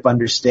leadership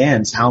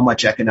understands how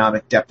much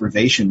economic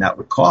deprivation that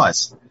would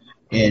cause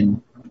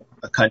in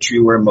a country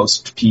where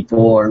most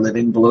people are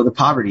living below the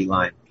poverty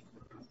line.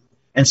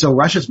 And so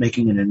Russia's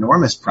making an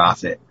enormous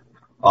profit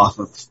off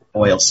of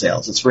oil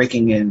sales. It's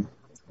raking in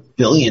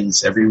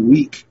billions every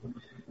week.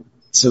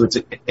 So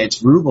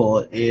its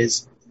ruble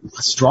is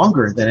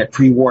stronger than at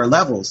pre-war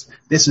levels.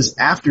 This is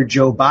after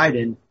Joe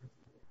Biden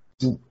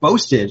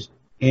boasted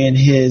in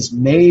his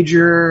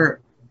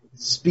major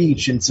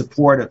speech in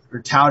support of,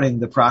 or touting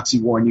the proxy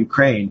war in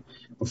Ukraine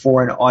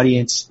before an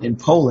audience in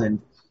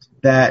Poland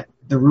that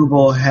the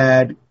ruble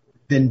had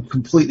been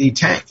completely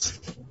tanked.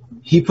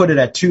 He put it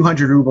at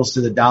 200 rubles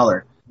to the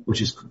dollar,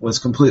 which was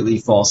completely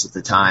false at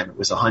the time. It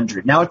was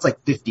 100. Now it's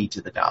like 50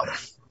 to the dollar.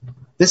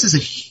 This is a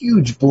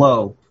huge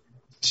blow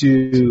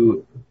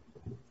to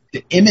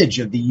the image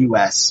of the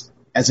U.S.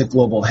 as a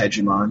global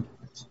hegemon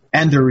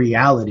and the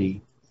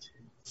reality.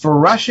 For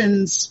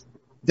Russians,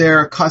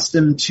 they're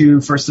accustomed to,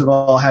 first of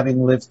all,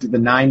 having lived through the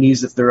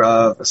 90s if they're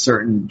of a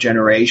certain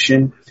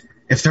generation.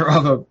 If they're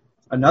of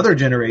another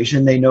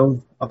generation, they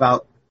know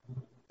about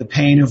the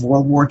pain of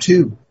World War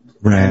II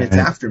and its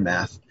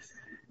aftermath.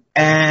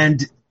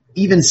 And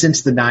even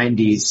since the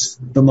 90s,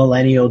 the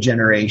millennial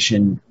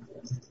generation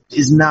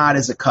is not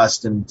as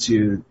accustomed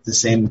to the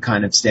same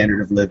kind of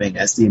standard of living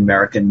as the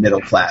American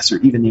middle class or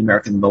even the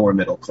American lower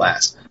middle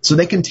class. So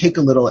they can take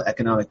a little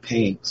economic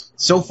pain.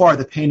 So far,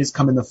 the pain has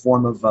come in the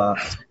form of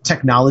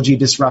technology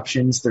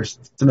disruptions. There's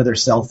some of their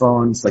cell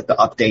phones, like the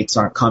updates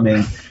aren't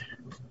coming.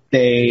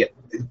 They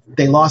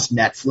lost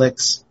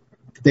Netflix.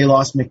 They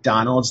lost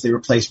McDonald's. They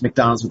replaced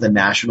McDonald's with a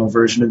national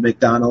version of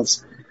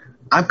McDonald's.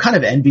 I'm kind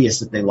of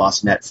envious that they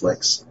lost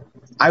Netflix.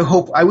 I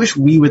wish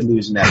we would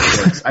lose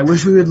Netflix. I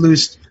wish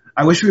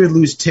we would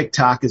lose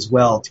TikTok as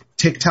well.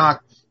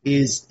 TikTok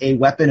is a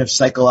weapon of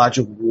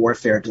psychological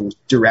warfare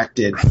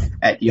directed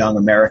at young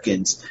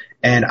Americans.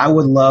 And I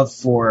would love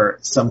for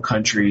some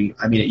country,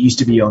 I mean, it used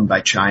to be owned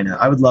by China.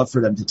 I would love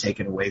for them to take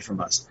it away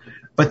from us.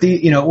 But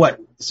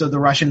so the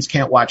Russians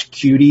can't watch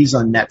Cuties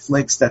on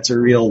Netflix. That's a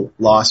real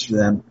loss for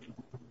them.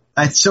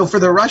 So for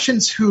the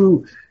Russians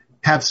who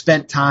have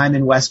spent time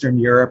in Western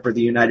Europe or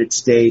the United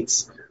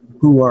States,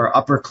 who are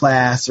upper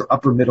class or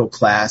upper middle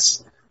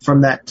class,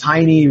 from that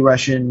tiny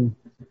Russian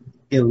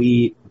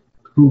elite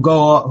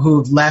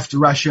who've left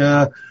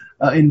Russia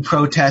in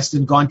protest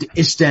and gone to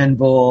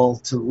Istanbul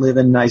to live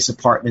in nice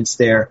apartments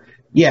there.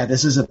 Yeah,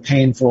 this is a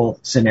painful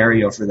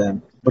scenario for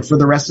them. But for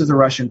the rest of the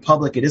Russian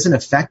public, it isn't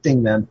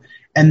affecting them.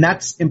 And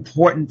that's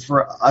important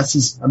for us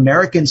as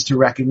Americans to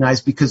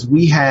recognize because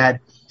we had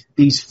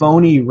these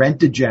phony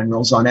rented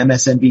generals on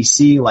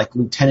MSNBC like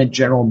Lieutenant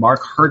General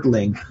Mark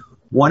Herdling,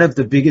 one of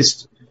the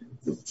biggest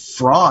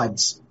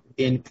frauds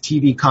in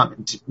TV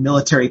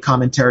military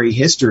commentary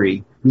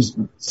history, who's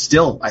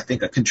still, I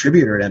think, a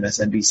contributor at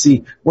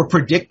MSNBC, were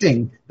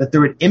predicting that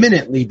there would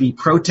imminently be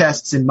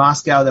protests in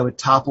Moscow that would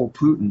topple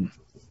Putin.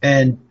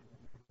 And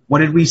what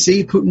did we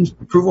see? Putin's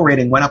approval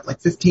rating went up like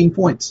 15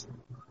 points.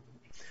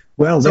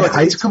 Well, so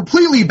it's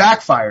completely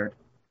backfired.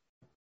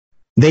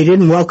 They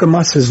didn't welcome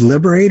us as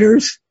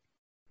liberators?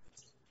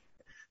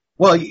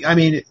 Well, I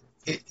mean...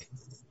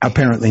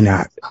 apparently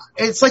not.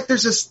 It's like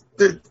there's this...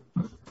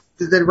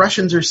 The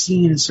Russians are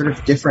seen as sort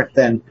of different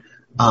than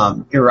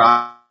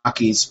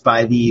Iraqis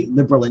by the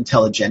liberal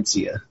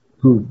intelligentsia,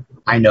 who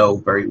I know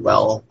very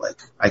well. Like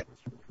I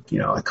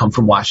come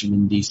from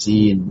Washington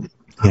D.C. and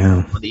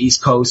on the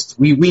East Coast.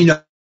 We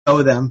know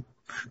them,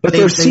 but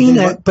they're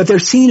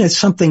seen as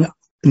something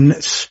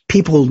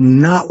people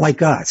not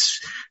like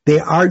us. They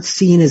aren't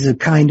seen as a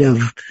kind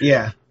of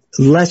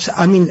less.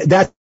 I mean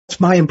that's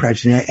my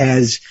impression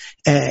as.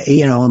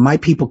 My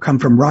people come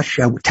from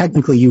Russia,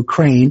 technically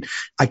Ukraine.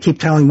 I keep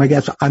telling my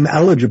guests I'm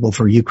eligible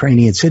for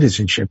Ukrainian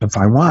citizenship if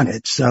I want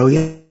it. So,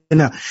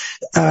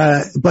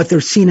 but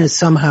they're seen as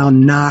somehow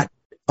not,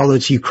 although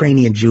it's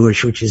Ukrainian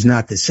Jewish, which is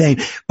not the same.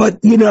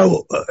 But, there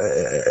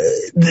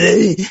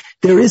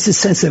is a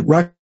sense that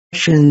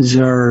Russians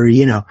are,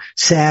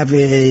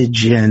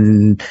 savage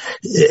and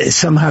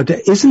somehow,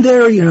 isn't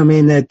there,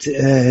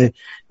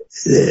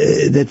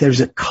 that there's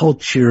a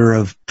culture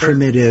of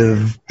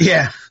primitive.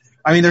 Yeah.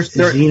 I mean, there's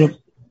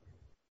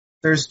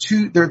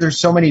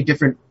so many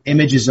different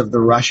images of the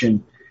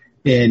Russian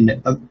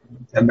in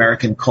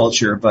American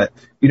culture, but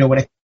when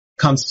it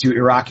comes to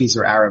Iraqis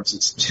or Arabs,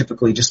 it's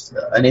typically just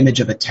an image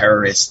of a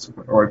terrorist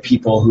or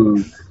people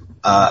who,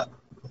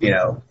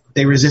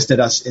 they resisted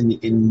us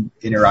in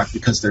Iraq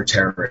because they're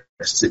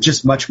terrorists. It's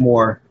just much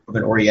more of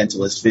an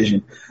Orientalist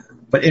vision.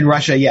 But in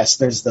Russia, yes,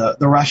 there's the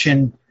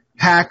Russian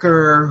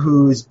hacker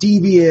who's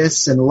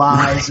devious and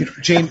lies.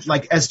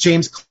 As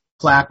James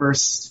Clapper,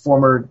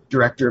 former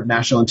director of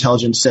national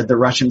intelligence, said, the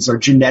Russians are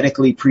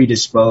genetically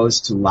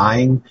predisposed to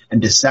lying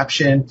and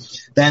deception.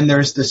 Then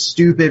there's the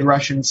stupid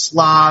Russian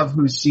Slav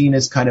who's seen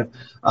as kind of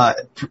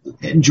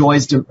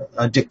enjoys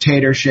a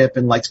dictatorship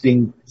and likes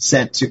being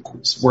sent to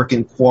work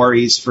in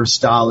quarries for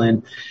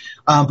Stalin.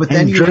 But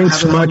then you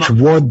drinks much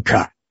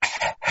vodka.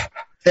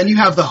 Then you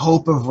have the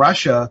hope of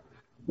Russia,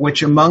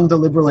 which among the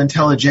liberal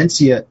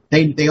intelligentsia,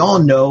 they all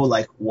know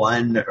like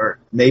one or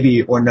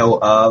know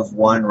of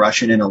one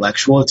Russian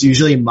intellectual. It's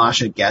usually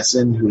Masha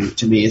Gessen, who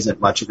to me isn't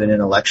much of an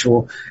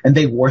intellectual, and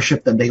they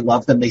worship them, they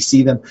love them, they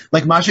see them.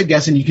 Like Masha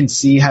Gessen, you can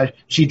see how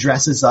she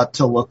dresses up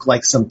to look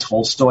like some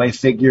Tolstoy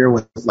figure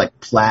with like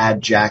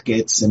plaid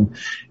jackets and,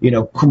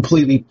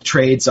 completely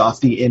trades off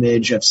the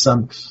image of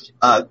some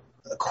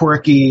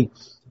quirky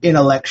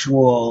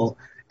intellectual.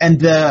 And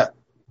the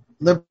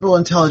liberal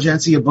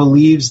intelligentsia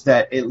believes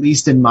that, at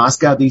least in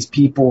Moscow, these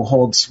people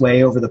hold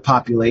sway over the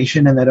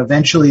population and that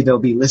eventually they'll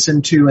be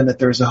listened to and that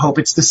there's a hope.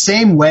 It's the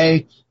same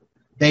way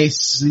they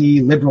see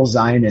liberal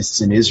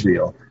Zionists in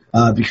Israel,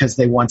 because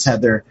they once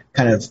had their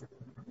kind of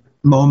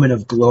moment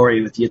of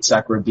glory with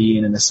Yitzhak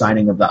Rabin and the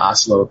signing of the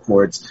Oslo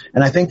Accords.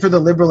 And I think for the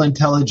liberal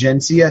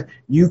intelligentsia,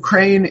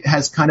 Ukraine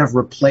has kind of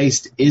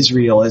replaced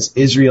Israel as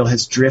Israel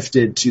has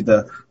drifted to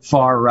the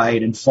far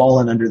right and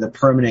fallen under the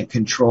permanent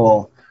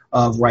control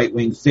of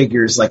right-wing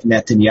figures like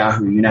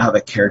Netanyahu. You now have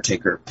a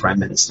caretaker prime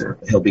minister.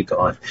 He'll be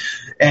gone.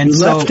 And you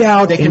left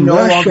out in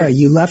Russia,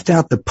 you left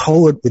out the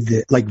poet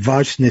with like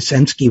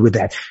Voznesensky with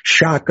that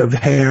shock of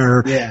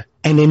hair. Yeah.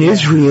 And in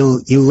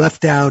Israel, you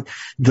left out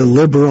the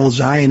liberal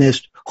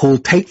Zionist who'll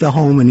take the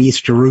home in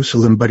East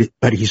Jerusalem,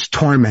 but he's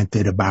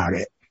tormented about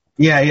it.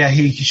 Yeah.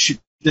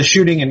 The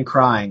shooting and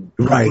crying.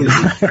 Right.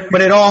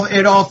 But it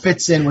all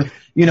fits in with,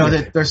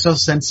 that they're so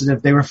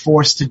sensitive. They were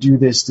forced to do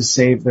this to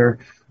save their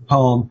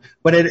home,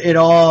 but it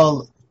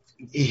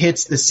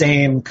hits the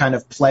same kind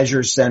of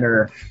pleasure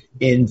center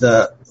in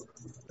the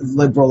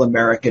liberal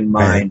American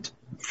mind.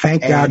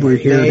 Thank God we're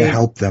here to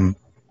help them.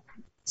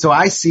 So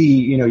I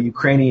see,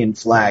 Ukrainian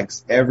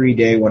flags every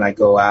day when I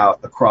go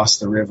out across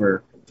the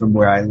river from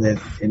where I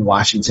live in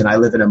Washington. I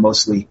live in a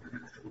mostly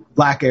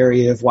black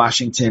area of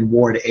Washington,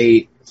 Ward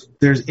 8.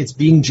 It's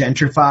being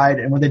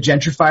gentrified, and when the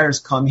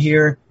gentrifiers come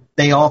here,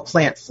 they all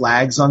plant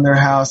flags on their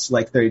house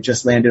like they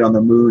just landed on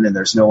the moon and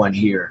there's no one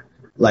here.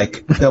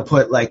 Like they'll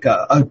put like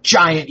a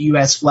giant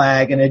U.S.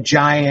 flag and a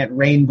giant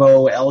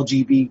rainbow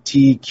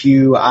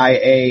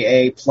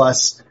LGBTQIAA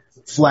plus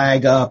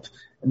flag up,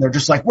 and they're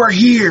just like, we're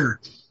here.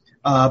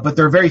 But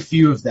there are very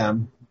few of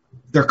them.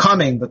 They're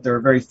coming, but there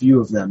are very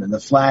few of them. And the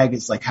flag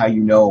is like how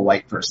you know a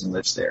white person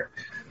lives there.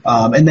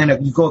 And then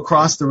if you go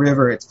across the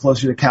river, it's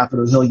closer to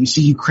Capitol Hill, you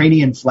see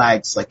Ukrainian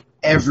flags like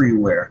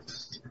everywhere.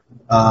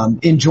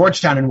 In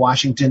Georgetown in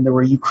Washington, there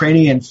were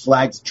Ukrainian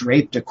flags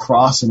draped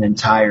across an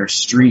entire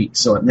street.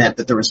 So it meant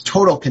that there was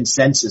total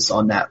consensus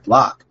on that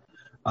block,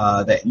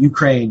 that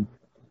Ukraine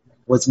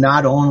was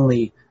not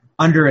only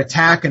under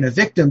attack and a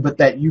victim, but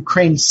that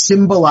Ukraine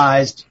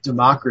symbolized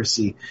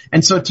democracy.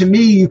 And so to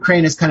me,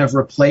 Ukraine has kind of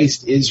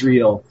replaced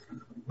Israel,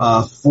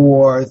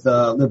 for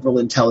the liberal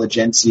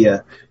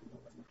intelligentsia,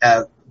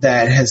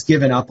 that has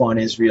given up on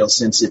Israel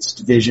since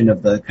its vision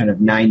of the kind of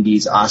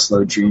 90s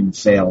Oslo dream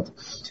failed.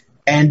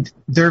 And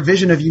their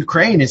vision of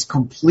Ukraine is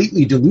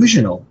completely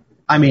delusional.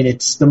 I mean,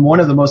 it's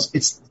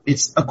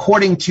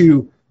according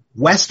to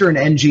Western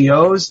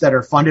NGOs that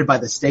are funded by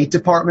the State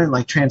Department,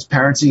 like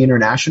Transparency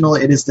International,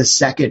 it is the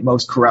second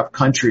most corrupt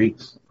country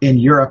in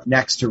Europe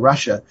next to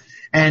Russia.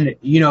 And,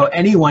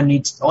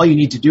 all you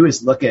need to do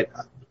is look at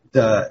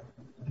the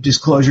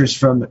disclosures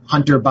from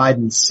Hunter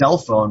Biden's cell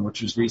phone,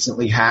 which was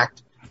recently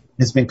hacked,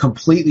 has been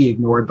completely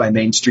ignored by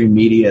mainstream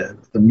media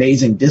with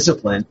amazing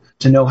discipline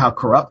to know how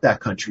corrupt that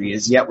country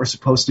is. Yet we're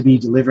supposed to be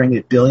delivering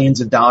it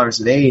billions of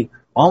dollars of aid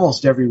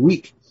almost every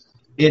week.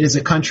 It is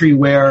a country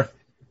where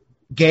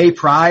gay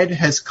pride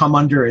has come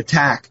under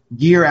attack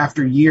year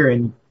after year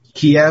in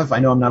Kiev. I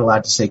know I'm not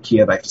allowed to say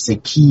Kiev. I have to say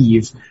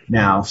Kyiv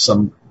now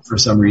for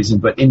some reason.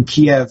 But in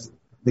Kiev,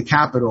 the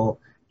capital,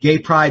 gay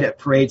pride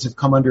parades have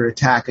come under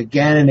attack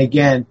again and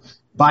again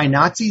by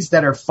Nazis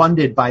that are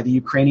funded by the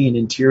Ukrainian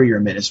Interior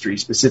Ministry,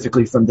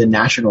 specifically from the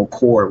National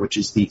Corps, which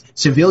is the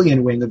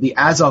civilian wing of the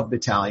Azov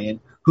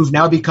Battalion, who've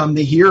now become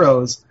the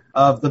heroes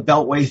of the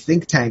Beltway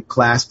think tank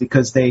class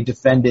because they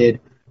defended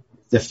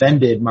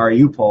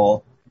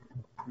Mariupol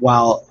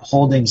while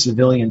holding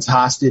civilians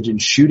hostage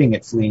and shooting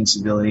at fleeing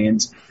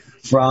civilians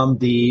from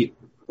the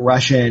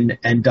Russian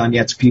and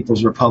Donetsk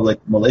People's Republic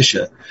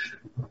militia,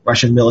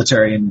 Russian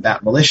military and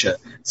that militia.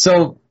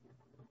 So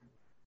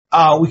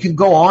we can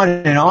go on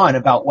and on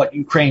about what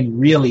Ukraine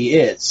really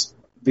is.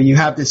 But you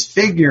have this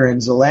figure in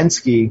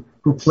Zelensky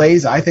who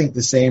plays, I think,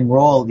 the same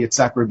role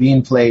Yitzhak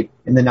Rabin played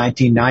in the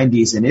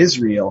 1990s in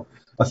Israel,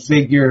 a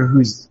figure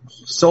whose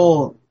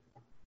sole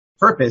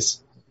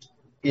purpose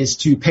is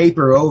to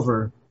paper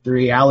over the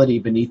reality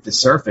beneath the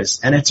surface.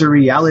 And it's a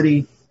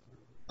reality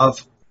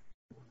of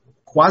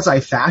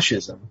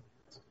quasi-fascism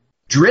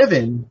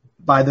driven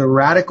by the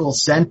radical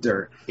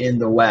center in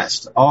the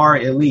West. Our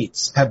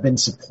elites have been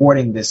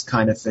supporting this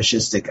kind of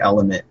fascistic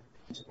element.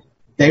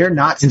 They are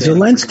not. And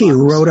Zelensky,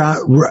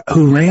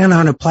 who ran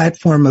on a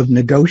platform of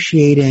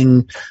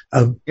negotiating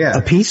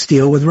a peace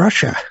deal with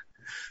Russia.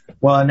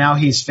 Well, now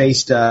he's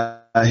faced I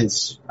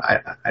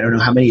don't know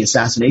how many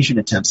assassination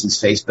attempts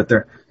he's faced, but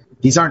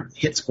these aren't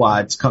hit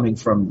squads coming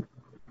from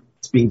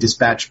being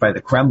dispatched by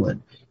the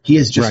Kremlin. He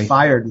has just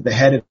fired the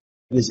head of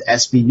his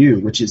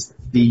SBU, which is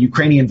the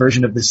Ukrainian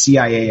version of the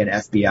CIA and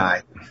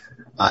FBI,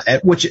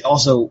 which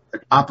also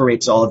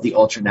operates all of the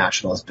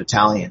ultranationalist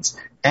battalions.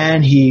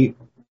 And he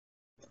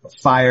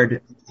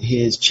fired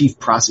his chief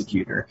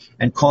prosecutor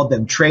and called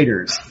them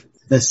traitors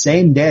the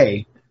same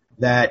day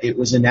that it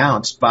was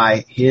announced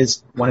by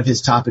one of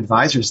his top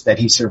advisors that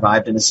he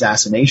survived an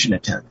assassination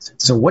attempt.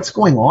 So what's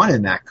going on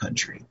in that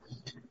country?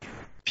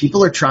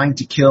 People are trying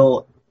to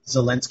kill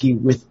Zelensky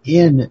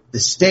within the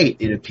state,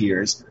 it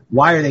appears.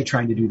 Why are they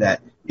trying to do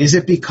that? Is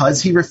it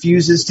because he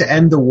refuses to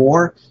end the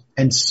war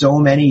and so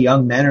many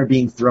young men are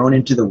being thrown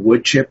into the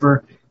wood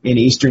chipper in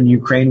eastern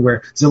Ukraine,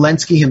 where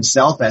Zelensky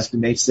himself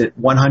estimates that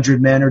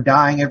 100 men are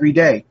dying every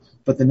day,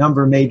 but the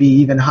number may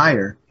be even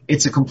higher?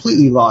 It's a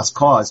completely lost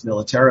cause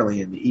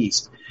militarily in the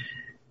East.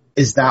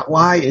 Is that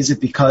why? Is it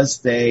because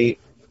they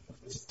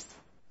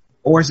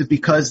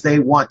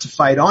want to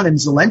fight on and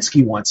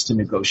Zelensky wants to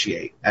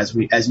negotiate? As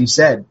you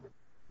said,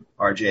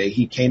 RJ,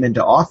 he came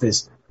into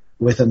office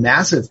with a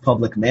massive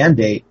public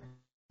mandate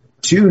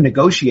to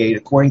negotiate,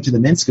 according to the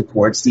Minsk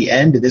Accords, the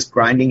end of this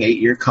grinding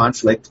 8-year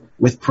conflict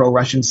with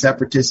pro-Russian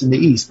separatists in the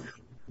East.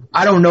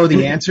 I don't know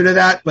the answer to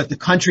that, but the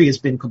country has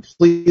been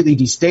completely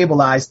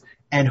destabilized,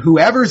 and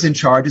whoever's in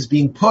charge is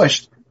being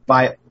pushed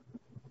by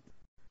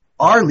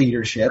our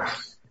leadership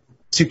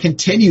to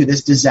continue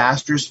this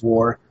disastrous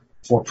war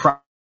for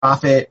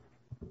profit,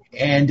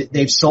 and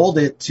they've sold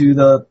it to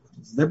the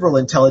liberal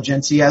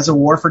intelligentsia as a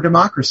war for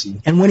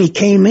democracy. And when he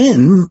came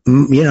in,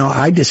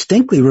 I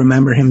distinctly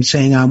remember him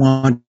saying, I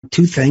want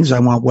two things. I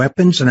want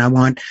weapons and I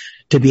want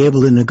to be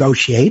able to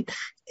negotiate.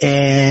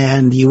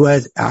 And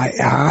U.S.,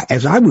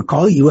 as I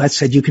recall, U.S.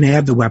 said you can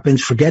have the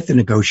weapons, forget the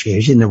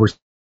negotiation. There were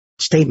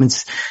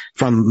statements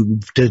from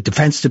the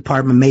Defense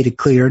Department made it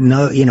clear,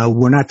 no,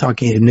 we're not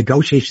talking,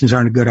 negotiations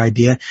aren't a good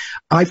idea.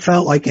 I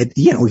felt like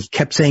he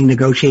kept saying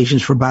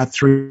negotiations for about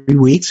 3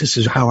 weeks. This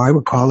is how I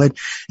recall it.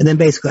 And then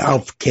basically,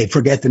 okay,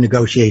 forget the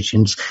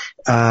negotiations.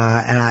 And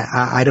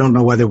I don't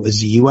know whether it was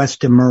the U.S.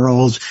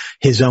 demurrals,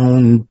 his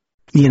own,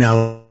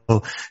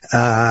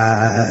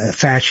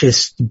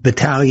 fascist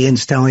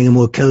battalions telling him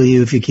we'll kill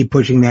you if you keep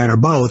pushing that, or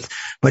both,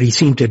 but he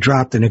seemed to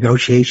drop the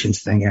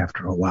negotiations thing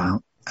after a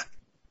while.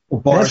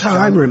 Well, that's how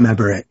I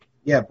remember it.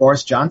 Yeah,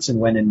 Boris Johnson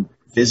went and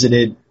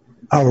visited.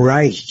 Oh,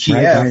 right.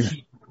 Kiev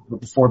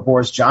before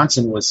Boris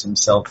Johnson was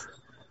himself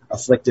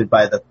afflicted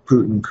by the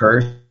Putin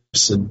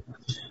curse and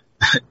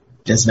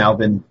has now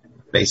been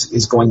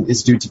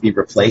is due to be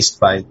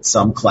replaced by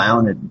some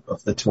clown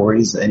of the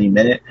Tories any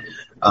minute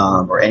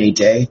or any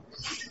day.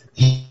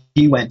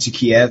 He went to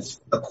Kiev,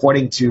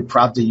 according to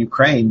Pravda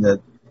Ukraine,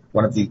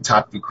 one of the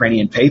top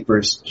Ukrainian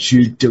papers,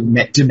 to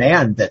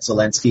demand that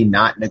Zelensky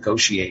not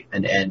negotiate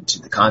an end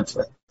to the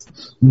conflict.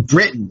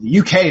 Britain, the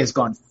UK, has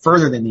gone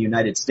further than the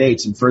United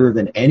States and further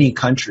than any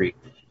country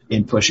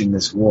in pushing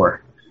this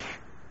war.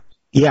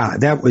 Yeah,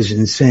 that was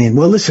insane.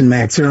 Well, listen,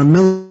 Max, there are a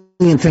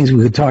million things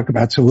we could talk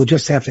about, so we'll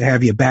just have to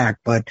have you back.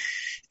 But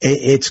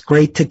it's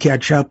great to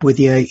catch up with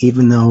you,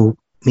 even though,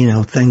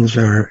 things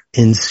are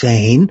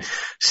insane.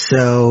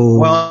 So,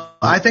 well,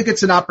 I think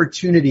it's an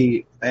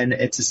opportunity, and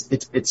it's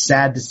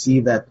sad to see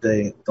that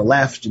the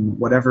left and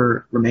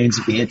whatever remains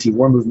of the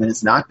anti-war movement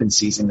has not been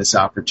seizing this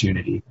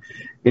opportunity.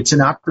 It's an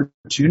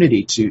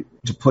opportunity to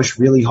push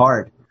really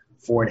hard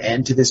for an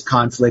end to this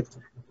conflict,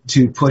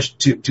 to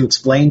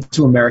explain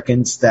to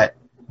Americans that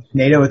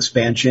NATO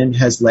expansion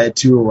has led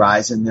to a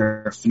rise in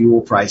their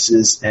fuel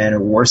prices and a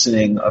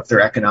worsening of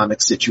their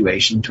economic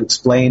situation, to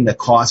explain the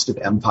cost of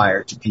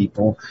empire to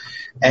people,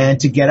 and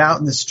to get out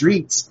in the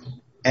streets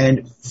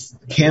and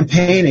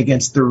campaign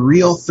against the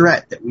real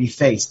threat that we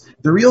face.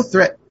 The real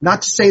threat,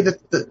 not to say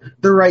that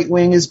the right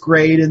wing is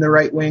great and the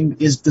right wing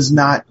does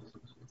not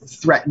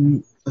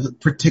threaten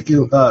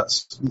particularly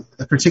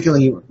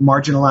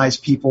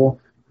marginalized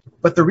people,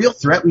 but the real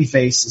threat we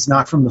face is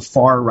not from the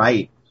far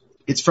right.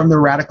 It's from the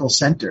radical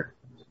center.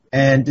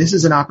 And this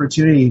is an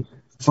opportunity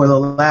for the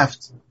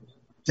left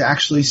to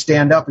actually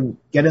stand up and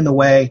get in the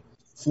way,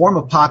 form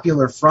a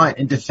popular front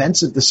in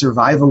defense of the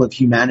survival of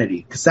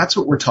humanity, because that's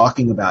what we're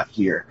talking about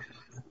here.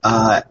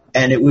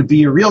 And it would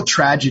be a real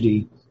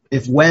tragedy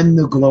if, when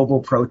the global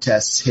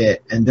protests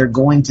hit, and they're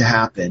going to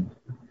happen,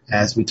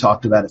 as we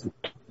talked about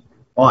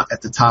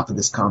at the top of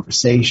this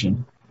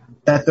conversation,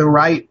 that the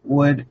right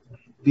would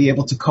be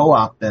able to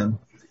co-opt them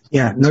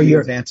to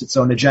advance its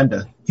own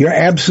agenda. You're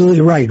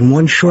absolutely right. And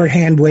one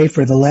shorthand way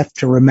for the left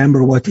to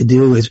remember what to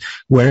do is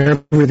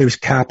wherever there's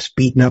cops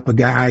beating up a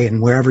guy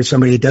and wherever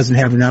somebody doesn't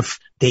have enough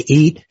to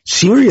eat,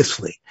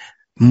 seriously,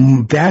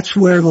 that's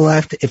where the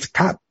left,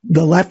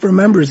 the left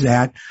remembers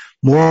that,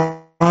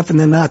 more often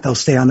than not, they'll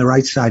stay on the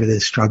right side of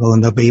this struggle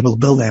and they'll be able to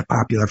build that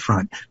popular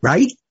front,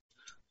 right?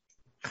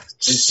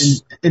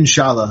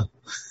 Inshallah.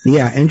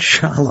 Yeah,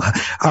 inshallah.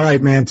 All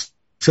right, man.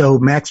 So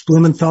Max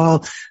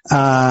Blumenthal,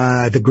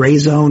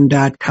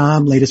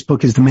 thegrayzone.com. Latest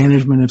book is The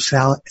Management of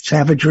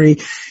Savagery.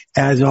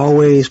 As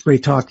always,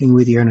 great talking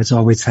with you. And as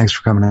always, thanks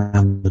for coming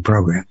on the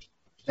program.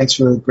 Thanks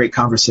for the great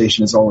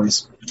conversation, as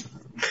always.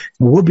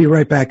 We'll be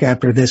right back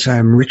after this.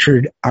 I'm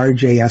Richard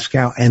R.J.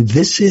 Eskow, and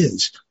this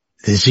is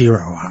The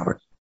Zero Hour.